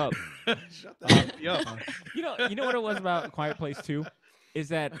 Baby up. Shut that baby up. You know what it was about Quiet Place 2 is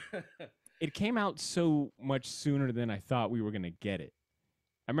that it came out so much sooner than I thought we were gonna get it.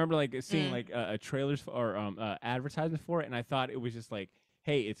 I remember like seeing like trailers or advertisements for it, and I thought it was just like,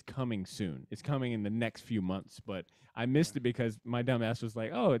 hey, it's coming soon. It's coming in the next few months. But I missed it because my dumb ass was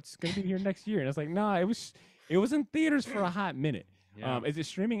like, oh, it's going to be here next year. And I was like, nah, it was in theaters for a hot minute. Yeah. Is it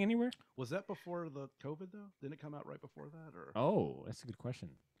streaming anywhere? Was that before the COVID, though? Didn't it come out right before that? Or Oh, that's a good question.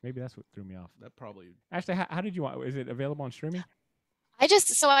 Maybe that's what threw me off. That probably... Actually, how did you watch? Is it available on streaming? I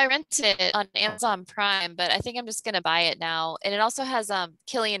rented it on Amazon Prime, but I think I'm just going to buy it now. And it also has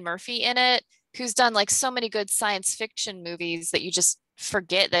Cillian Murphy in it, who's done like so many good science fiction movies that you just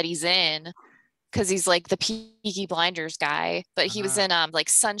forget that he's in, because he's like the Peaky Blinders guy, but he was in like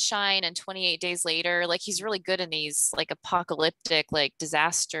Sunshine and 28 Days Later. Like he's really good in these like apocalyptic like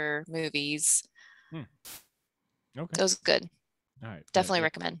disaster movies. Okay, that was good. All right, definitely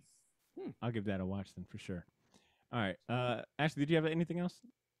recommend. I'll give that a watch then for sure. All right, Ashley, did you have anything else?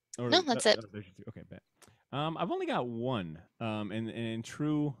 Or, no, that's it. Okay, bet. I've only got one. In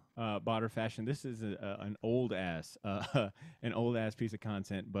true Botter fashion, this is an old ass piece of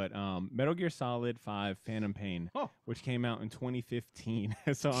content. But Metal Gear Solid 5: Phantom Pain, which came out in 2015,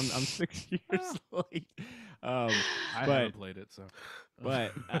 so I'm 6 years late. I haven't played it, so.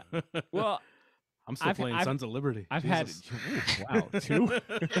 But well. I'm still playing Sons of Liberty. I've had wow, 2.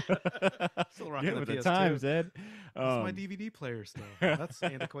 Still rocking with the PS2. times, Ed. That's my DVD player still. That's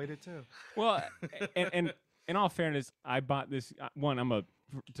antiquated too. Well, and in all fairness, I bought this one.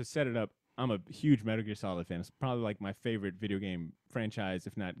 To set it up, I'm a huge Metal Gear Solid fan. It's probably like my favorite video game franchise,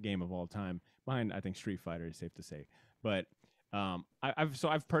 if not game of all time. Behind, I think, Street Fighter is safe to say. But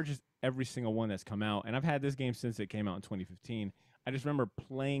I've purchased every single one that's come out, and I've had this game since it came out in 2015. I just remember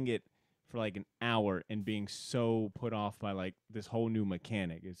playing it for like an hour and being so put off by like this whole new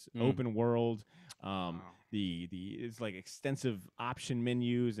mechanic. It's open world. It's like extensive option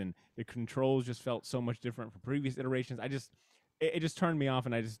menus, and the controls just felt so much different from previous iterations. It just turned me off,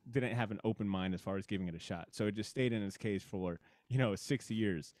 and I just didn't have an open mind as far as giving it a shot. So it just stayed in its case for 6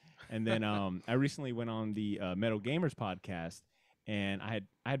 years. And then I recently went on the Metal Gamers podcast, and I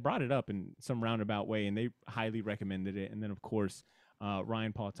had brought it up in some roundabout way, and they highly recommended it. And then of course,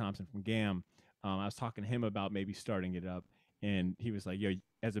 Ryan Paul Thompson from GAM, I was talking to him about maybe starting it up, and he was like, yo,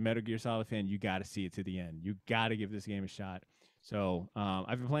 as a Metal Gear Solid fan, you got to see it to the end. You got to give this game a shot. So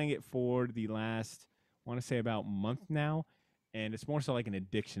I've been playing it for the last, I want to say about month now, and it's more so like an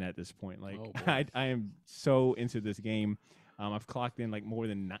addiction at this point. Like I am so into this game. I've clocked in like more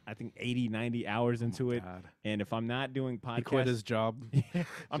than, I think, 80, 90 hours into it. God. And if I'm not doing podcasts... He quit his job.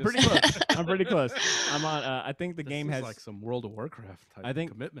 I'm pretty close. I'm close. I'm on, I think the game has... like some World of Warcraft type of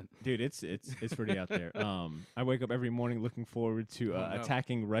commitment. Dude, it's pretty out there. I wake up every morning looking forward to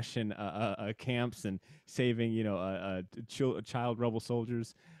attacking Russian camps and saving, child rebel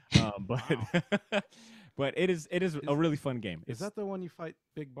soldiers. But it is a really fun game. Is that the one you fight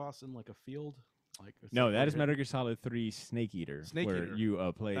Big Boss in like a field? No, that is Metal Gear Solid 3 Snake Eater, where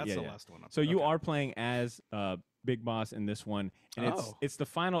you play. That's the last one. So you are playing as Big Boss in this one, and it's the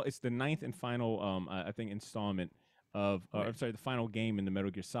final. It's the 9th and final, I think, installment of. I'm sorry, the final game in the Metal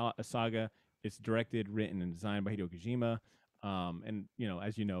Gear saga. It's directed, written, and designed by Hideo Kojima, and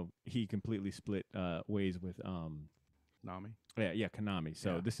as you know, he completely split ways with Konami. Yeah, Konami.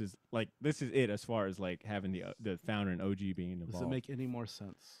 So this is it as far as like having the founder and OG being involved. Does it make any more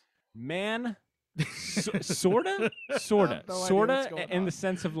sense? Man. Sorta, in the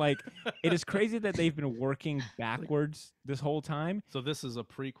sense of like, it is crazy that they've been working backwards this whole time. So this is a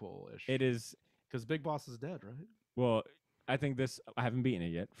prequel-ish. It is, because Big Boss is dead, right? Well, I think I haven't beaten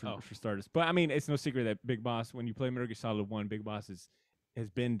it yet for starters. But I mean, it's no secret that Big Boss, when you play Metal Gear Solid 1, Big Boss has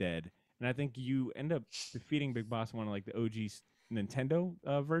been dead, and I think you end up defeating Big Boss in one of like the OG Nintendo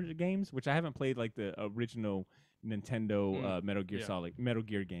version games, which I haven't played like the original Nintendo Metal Gear Solid Metal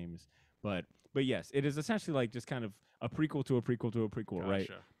Gear games, But yes, it is essentially like just kind of a prequel to a prequel to a prequel, right?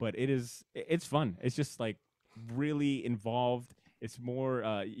 But it's fun. It's just like really involved. It's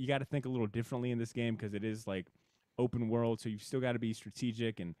more, you got to think a little differently in this game because it is like open world. So you've still got to be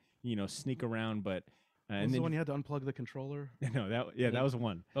strategic and, sneak around. But And then when you had to unplug the controller? No, that was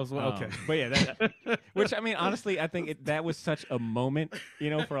one. That was one. Okay, but yeah, that, which I mean, honestly, I think that was such a moment,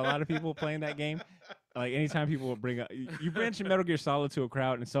 for a lot of people playing that game. Like anytime people would bring up, you mention Metal Gear Solid to a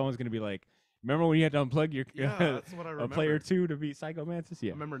crowd, and someone's gonna be like, "Remember when you had to unplug your that's what I remember. Player 2 to beat Psycho Mantis?"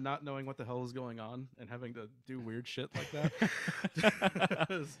 Yeah, I remember not knowing what the hell was going on and having to do weird shit like that.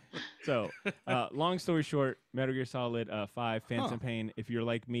 So, long story short, Metal Gear Solid 5, Phantom Pain. If you're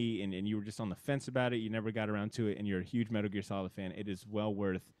like me and you were just on the fence about it, you never got around to it, and you're a huge Metal Gear Solid fan, it is well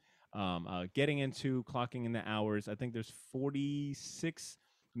worth getting into, clocking in the hours. I think there's 46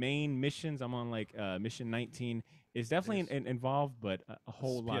 main missions. I'm on like mission 19. It's definitely involved, but a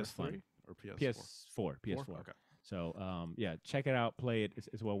whole lot of fun. Or PS4? PS4. Okay. So yeah, check it out, play it.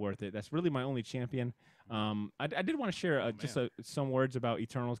 It's well worth it. That's really my only champion. I did want to share some words about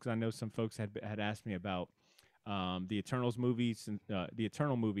Eternals, because I know some folks had asked me about the Eternals movies and the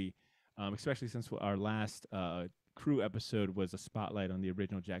Eternal movie, especially since our last crew episode was a spotlight on the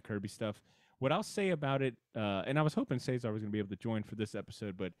original Jack Kirby stuff. What I'll say about it, and I was hoping Cesar was going to be able to join for this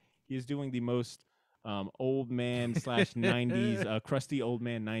episode, but he is doing the most old man / 90s, crusty old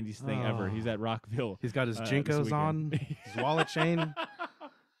man 90s thing ever. He's at Rockville. He's got his Jinkos on, his wallet chain.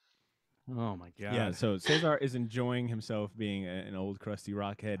 Oh my god! Yeah, so Cesar is enjoying himself being an old crusty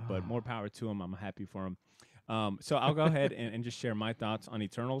rockhead, but more power to him. I'm happy for him. So I'll go ahead and just share my thoughts on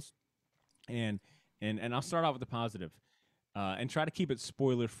Eternals, and I'll start off with the positive, and try to keep it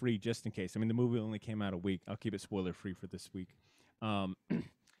spoiler free just in case. I mean, the movie only came out a week. I'll keep it spoiler free for this week.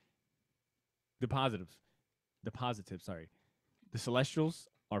 The positives, sorry. The Celestials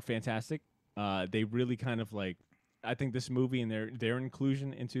are fantastic. They really kind of like, I think this movie and their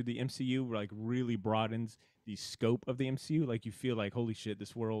inclusion into the MCU like really broadens the scope of the MCU. Like you feel like, holy shit,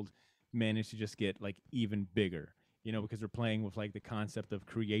 this world managed to just get like even bigger, because they're playing with like the concept of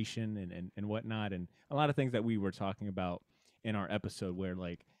creation and whatnot, and a lot of things that we were talking about in our episode, where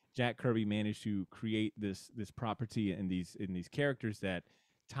like Jack Kirby managed to create this property and these characters that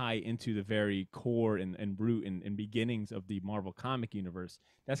tie into the very core and root and beginnings of the Marvel comic universe.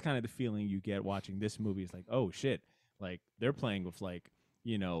 That's kind of the feeling you get watching this movie. It's like, oh shit, like they're playing with like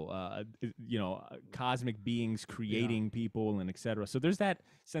cosmic beings creating people and etc. So there's that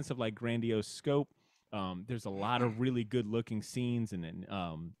sense of like grandiose scope. There's a lot of really good looking scenes and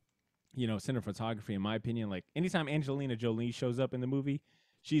cinematography. In my opinion, like anytime Angelina Jolie shows up in the movie,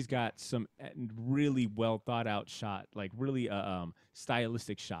 she's got some really well thought out shot, like really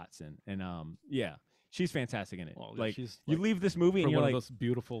stylistic shots and yeah, she's fantastic in it. Well, like she's you leave this movie and you're one like of those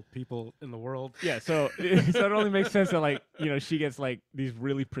beautiful people in the world. Yeah, so it only makes sense that like she gets like these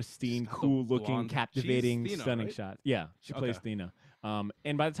really pristine, cool looking, captivating, Thena, stunning right? shots. Yeah, she plays Thena.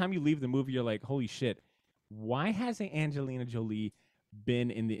 And by the time you leave the movie, you're like, holy shit, why hasn't Angelina Jolie been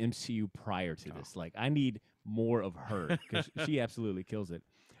in the MCU prior to this? Like, I need more of her because she absolutely kills it.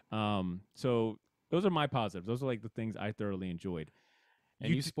 So those are my positives. Those are like the things I thoroughly enjoyed.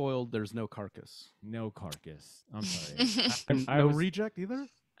 And you spoiled there's no Carcass. No Carcass. I'm sorry. No Reject either?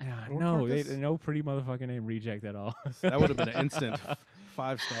 No, no pretty motherfucking name Reject at all. That would have been an instant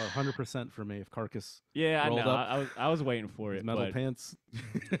 5-star, 100% for me if Carcass rolled up. I was waiting for it. Metal pants.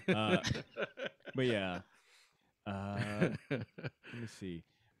 But yeah. Let me see.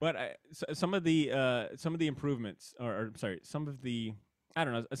 But some of the improvements, or sorry, some of the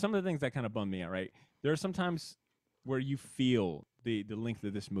things that kind of bummed me out. Right, there are sometimes where you feel the length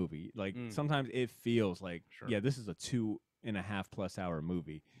of this movie. Like sometimes it feels like, yeah, this is a 2.5+ hour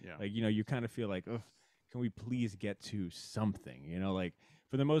movie. Yeah, like you kind of feel like, ugh, can we please get to something? Like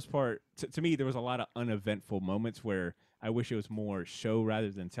for the most part, to me, there was a lot of uneventful moments where I wish it was more show rather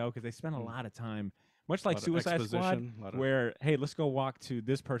than tell, because they spent a lot of time. Much like Suicide Squad, where, hey, let's go walk to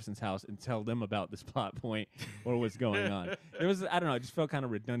this person's house and tell them about this plot point or what's going on. It was, I don't know, it just felt kind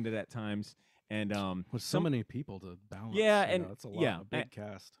of redundant at times. And with so many people to balance. Yeah, and it's a lot, a big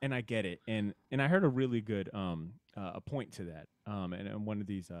cast. And I get it. And I heard a really good a point to that. And one of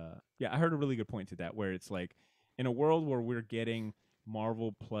these, I heard a really good point to that, where it's like, in a world where we're getting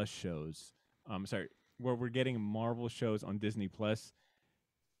Marvel Plus shows, where we're getting Marvel shows on Disney Plus,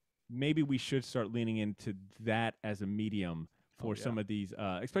 maybe we should start leaning into that as a medium for some of these,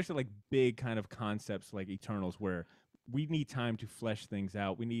 especially like big kind of concepts like Eternals, where we need time to flesh things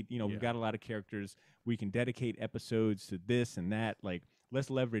out. We need, we've got a lot of characters. We can dedicate episodes to this and that. Like, let's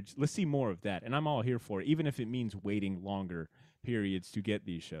see more of that. And I'm all here for it, even if it means waiting longer periods to get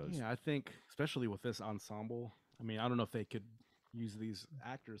these shows. Yeah, I think, especially with this ensemble, I mean, I don't know if they could use these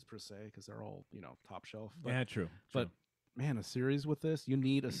actors per se, because they're all, top shelf. But, yeah, true. But man, a series with this, you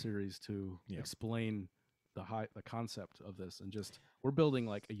need a series to explain the concept of this and just we're building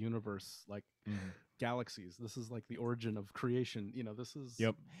like a universe, like galaxies. This is like the origin of creation. You know, this is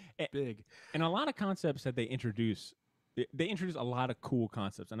big. And a lot of concepts that they introduce a lot of cool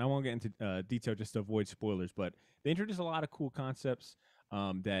concepts. And I won't get into detail just to avoid spoilers, but they introduce a lot of cool concepts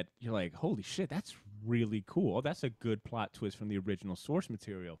that you're like, holy shit, that's really cool. Oh, that's a good plot twist from the original source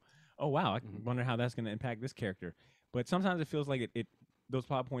material. Oh, wow, I wonder how that's going to impact this character. But sometimes it feels like those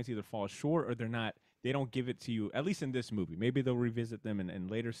plot points either fall short or they don't give it to you, at least in this movie. Maybe they'll revisit them in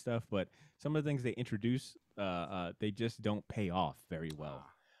later stuff, but some of the things they introduce, they just don't pay off very well,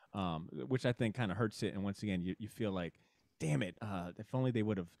 which I think kind of hurts it. And once again, you feel like, damn it, if only they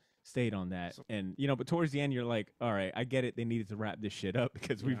would have stayed on that. And, but towards the end, you're like, all right, I get it. They needed to wrap this shit up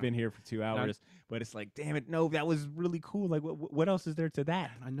because we've been here for 2 hours. But it's like, damn it, no, that was really cool. Like, what else is there to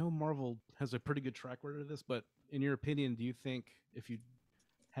that? I know Marvel has a pretty good track record of this, but in your opinion, do you think if you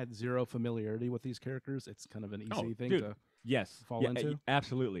had zero familiarity with these characters, it's kind of an easy thing to fall into?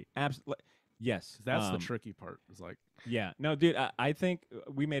 Absolutely. Yes. That's the tricky part. It's like, no, dude, I think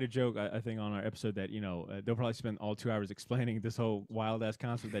we made a joke, I think, on our episode that, they'll probably spend all 2 hours explaining this whole wild-ass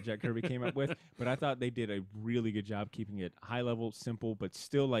concept that Jack Kirby came up with, but I thought they did a really good job keeping it high-level, simple, but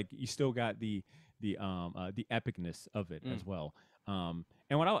still, like, you still got the epicness of it as well. And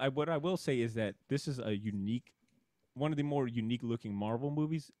what I will say is that this is one of the more unique-looking Marvel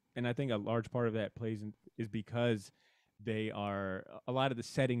movies, and I think a large part of that is because a lot of the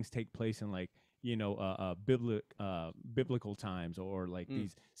settings take place in, like, biblical times, or like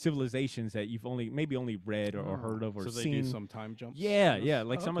these civilizations that you've maybe only read or heard of or seen. So they do some time jumps? Yeah.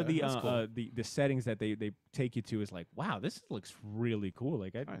 Like some of the the settings that they take you to is like, wow, this looks really cool.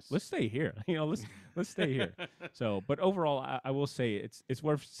 Like, let's stay here. Let's stay here. So, but overall, I will say it's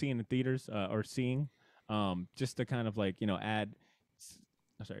worth seeing in theaters or seeing, just to kind of like add.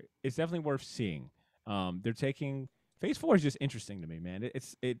 I'm sorry, it's definitely worth seeing. They're taking. Phase 4 is just interesting to me, man.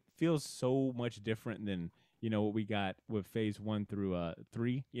 It feels so much different than what we got with Phase 1 through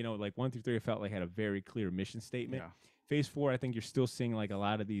 3. Like 1 through 3, it felt like had a very clear mission statement. Yeah. Phase 4, I think you're still seeing like a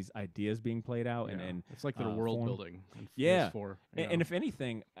lot of these ideas being played out, and it's like their world building. In Phase 4, and if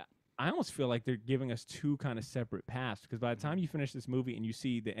anything, I almost feel like they're giving us two kind of separate paths, because by the time you finish this movie and you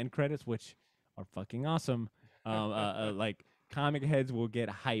see the end credits, which are fucking awesome, like. Comic heads will get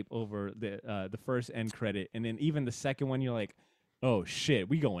hype over the first end credit, and then even the second one, you're like, "Oh shit,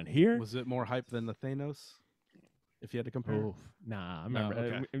 we going here?" Was it more hype than the Thanos? If you had to compare, I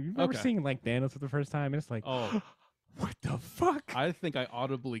remember. You remember seeing like Thanos for the first time, and it's like, oh, what the fuck? I think I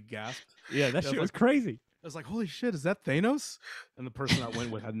audibly gasped. Yeah, that shit was crazy. I was like, "Holy shit, is that Thanos?" And the person that went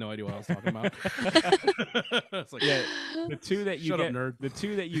with had no idea what I was talking about. It's like, the two that you shut get, up, nerd. the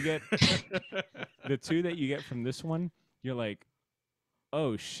two that you get from this one. You're like,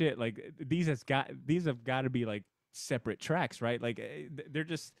 oh shit! Like these have got to be like separate tracks, right? Like they're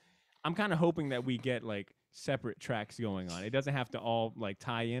just. I'm kind of hoping that we get like separate tracks going on. It doesn't have to all like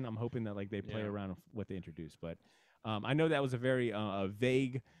tie in. I'm hoping that like they play around with what they introduce. But I know that was a very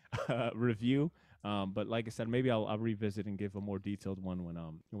vague review. But like I said, maybe I'll revisit and give a more detailed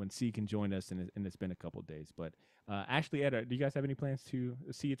one when C can join us, and it's been a couple of days. But Ashley, Ed, do you guys have any plans to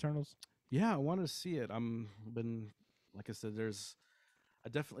see Eternals? Yeah, I want to see it. Like I said,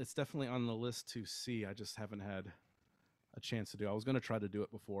 it's definitely on the list to see. I just haven't had a chance to do. I was going to try to do it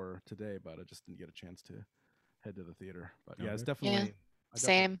before today, but I just didn't get a chance to head to the theater. But yeah, it's definitely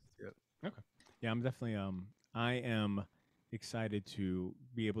same. Okay. Yeah, I'm definitely I am excited to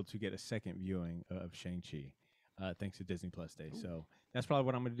be able to get a second viewing of Shang-Chi, thanks to Disney Plus Day. Ooh. So that's probably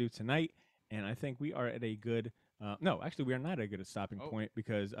what I'm going to do tonight, and I think we are at a good. No, actually, we are not at a good stopping point,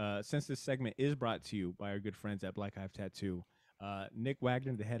 because since this segment is brought to you by our good friends at Black Hive Tattoo, Nick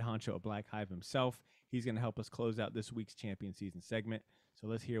Wagner, the head honcho of Black Hive himself, he's going to help us close out this week's Champion Season segment. So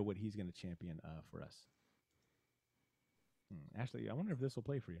let's hear what he's going to champion for us. Ashley, I wonder if this will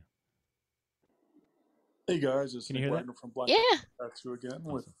play for you. Hey guys, it's Nick Wagner from Black Hive Tattoo again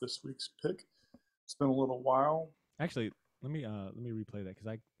with this week's pick. It's been a little while. Actually, let me replay that, because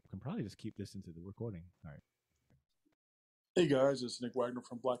I can probably just keep this into the recording. All right. Hey guys, it's Nick Wagner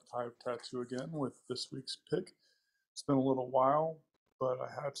from Black Hive Tattoo again with this week's pick. It's been a little while, but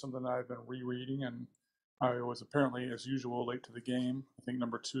I had something that I've been rereading, and I was apparently, as usual, late to the game. I think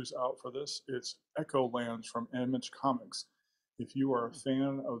number 2's out for this. It's Echo Lands from Image Comics. If you are a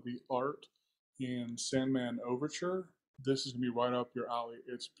fan of the art in Sandman Overture, this is going to be right up your alley.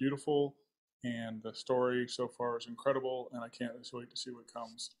 It's beautiful, and the story so far is incredible, and I can't just wait to see what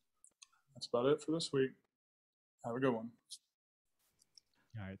comes. That's about it for this week. Have a good one.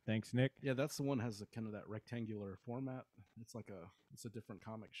 All right, thanks, Nick. Yeah, that's the one that has kind of that rectangular format. It's a different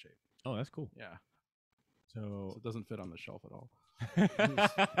comic shape. Oh, that's cool. Yeah. So it doesn't fit on the shelf at all.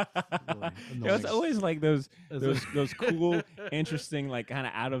 It's always like those cool, interesting, like kind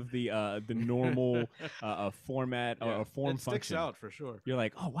of out of the normal format or form function. It sticks out for sure. You're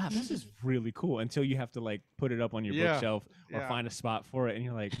like, oh wow, this is really cool. Until you have to like put it up on your bookshelf or find a spot for it, and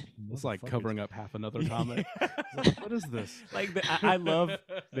you're like, it's like covering up half another comic. Like, what is this? Like I love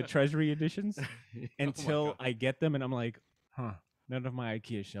the treasury editions until I get them, and I'm like, huh, none of my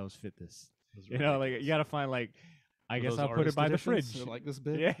IKEA shelves fit this. You know, like you gotta find like. I guess I'll put it by the fridge. They're like this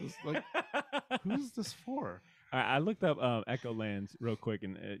big. Yeah. Like, who's this for? I looked up Echo Lands real quick,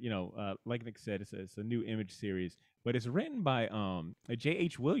 and like Nick said, it's a new Image series, but it's written by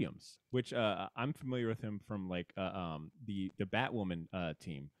J.H. Williams, which I'm familiar with him from like the Batwoman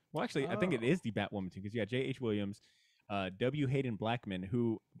team. Well, actually, I think it is the Batwoman team because you got J.H. Williams, W. Hayden Blackman,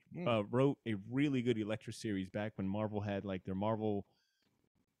 who wrote a really good Elektra series back when Marvel had like their Marvel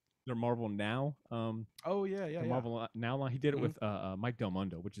Now. Marvel Now line. He did it with Mike Del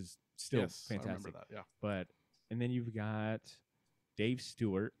Mundo, which is still fantastic. I remember that, yeah. But and then you've got Dave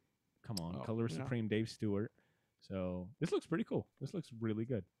Stewart. Come on, Color Supreme Dave Stewart. So this looks pretty cool. This looks really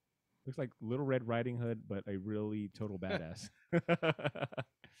good. Looks like Little Red Riding Hood, but a really total badass. All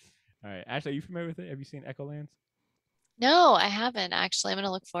right, Ashley, are you familiar with it? Have you seen Echo Lands? No, I haven't actually. I'm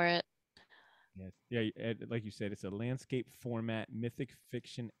gonna look for it. Yes. Yeah, like you said, it's a landscape format mythic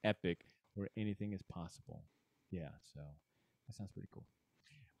fiction epic where anything is possible. Yeah, so that sounds pretty cool.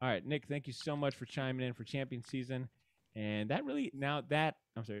 All right, Nick, thank you so much for chiming in for Champion Season. And that really, thank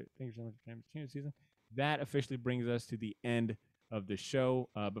you so much for Champion Season. That officially brings us to the end of the show.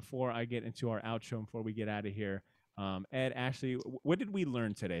 Before I get into our outro, before we get out of here, Ed, Ashley, what did we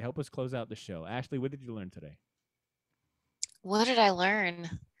learn today? Help us close out the show. Ashley, what did you learn today? What did I learn?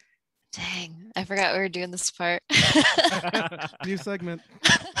 Dang, I forgot we were doing this part. New segment.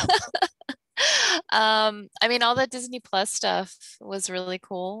 I mean, all that Disney Plus stuff was really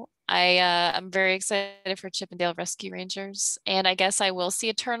cool. I'm very excited for Chip and Dale Rescue Rangers, and I guess I will see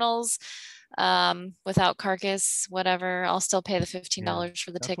Eternals without Carcass. Whatever, I'll still pay the $15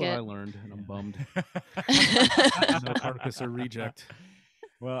 for the ticket. That's what I learned, and I'm bummed. No Carcass or Reject.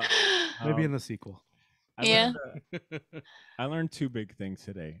 Well, maybe in the sequel. I learned two big things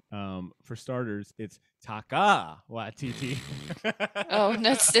today. For starters, it's Taka Waititi. Oh,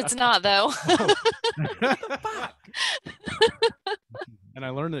 no, it's not though. And I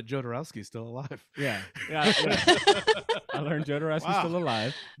learned that Jodorowsky's still alive. Yeah. I learned Jodorowsky's still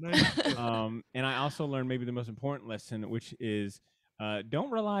alive. Nice. And I also learned maybe the most important lesson, which is don't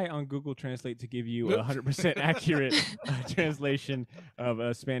rely on Google Translate to give you a 100% accurate translation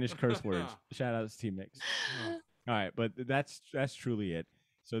of Spanish curse words. Shout out to Team Mix. All right, but that's truly it.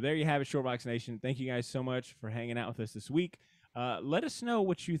 So there you have it, Shortbox Nation. Thank you guys so much for hanging out with us this week. Let us know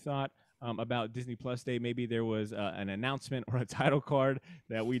what you thought about Disney Plus Day. Maybe there was an announcement or a title card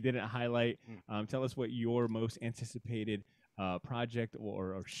that we didn't highlight. Tell us what your most anticipated project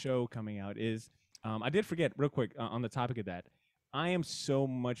or show coming out is. I did forget real quick on the topic of that. I am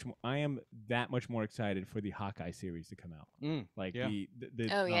that much more excited for the Hawkeye series to come out.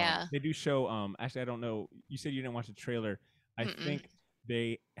 They do show. Actually, I don't know. You said you didn't watch the trailer. I think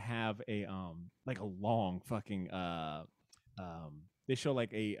they have a long fucking. They show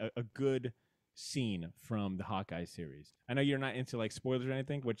like a good scene from the Hawkeye series. I know you're not into like spoilers or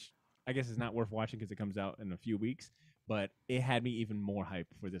anything, which I guess is not worth watching because it comes out in a few weeks. But it had me even more hyped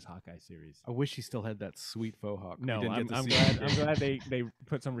for this Hawkeye series. I wish he still had that sweet faux hawk. No, I'm glad they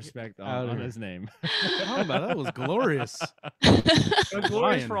put some respect on his name. That was glorious. It was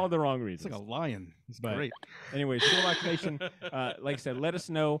glorious for all the wrong reasons. It's like a lion. It's great. Anyway, Shortbox Nation, like I said, let us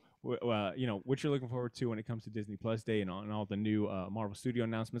know what you're looking forward to when it comes to Disney Plus Day and all the new Marvel Studio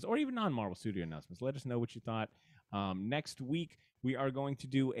announcements or even non-Marvel Studio announcements. Let us know what you thought. Next week, we are going to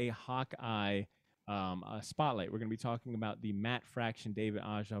do a Hawkeye spotlight. We're going to be talking about the Matt Fraction David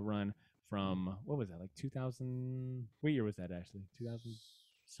Aja run from, what was that, like 2000? What year was that, Ashley? 2000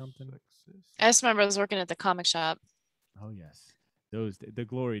 something? I just remember I was working at the comic shop. Oh, yes. The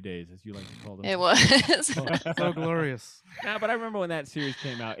glory days, as you like to call them. It was. So glorious. Yeah, but I remember when that series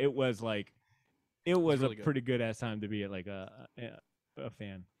came out, it was really a pretty good ass time to be like a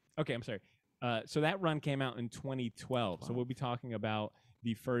fan. Okay, I'm sorry. So that run came out in 2012. Wow. So we'll be talking about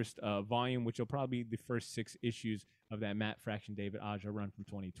the first volume, which will probably be the first 6 issues of that Matt Fraction David Aja run from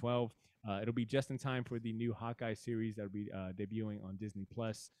 2012. It'll be just in time for the new Hawkeye series that will be debuting on Disney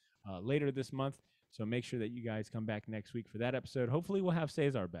Plus later this month. So make sure that you guys come back next week for that episode. Hopefully we'll have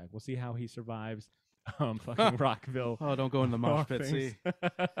Cesar back. We'll see how he survives fucking Rockville. Oh, don't go in the mosh pit, see?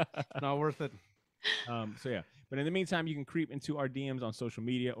 Not worth it. So yeah, but in the meantime, you can creep into our DMs on social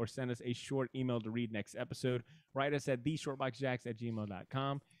media or send us a short email to read next episode. Write us at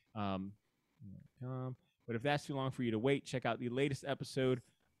theshortboxjacks@gmail.com. But if that's too long for you to wait, check out the latest episode.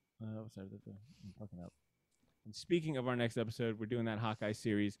 I'm talking about. And speaking of our next episode, we're doing that Hawkeye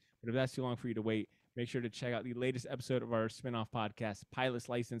series. But if that's too long for you to wait, make sure to check out the latest episode of our spinoff podcast, Pilot's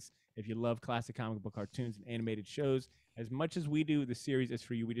License. If you love classic comic book cartoons and animated shows, as much as we do, the series is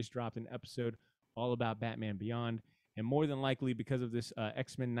for you. We just dropped an episode all about Batman Beyond. And more than likely, because of this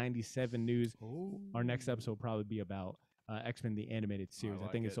X-Men 97 news, our next episode will probably be about X-Men the Animated Series. I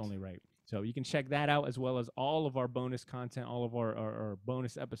think it's only right. So you can check that out, as well as all of our bonus content, all of our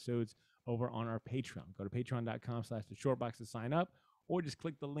bonus episodes over on our Patreon. Go to patreon.com/theshortbox to sign up, or just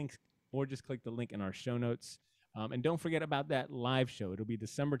click the link in our show notes. And don't forget about that live show. It'll be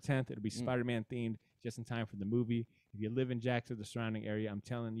December 10th. It'll be Spider-Man themed, just in time for the movie. If you live in Jackson or the surrounding area, I'm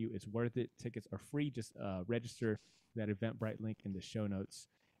telling you, it's worth it. Tickets are free. Just register that Eventbrite link in the show notes.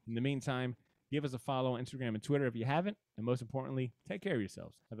 In the meantime, give us a follow on Instagram and Twitter if you haven't. And most importantly, take care of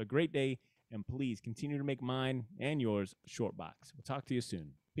yourselves. Have a great day. And please continue to make mine and yours Shortbox. We'll talk to you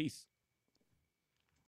soon. Peace.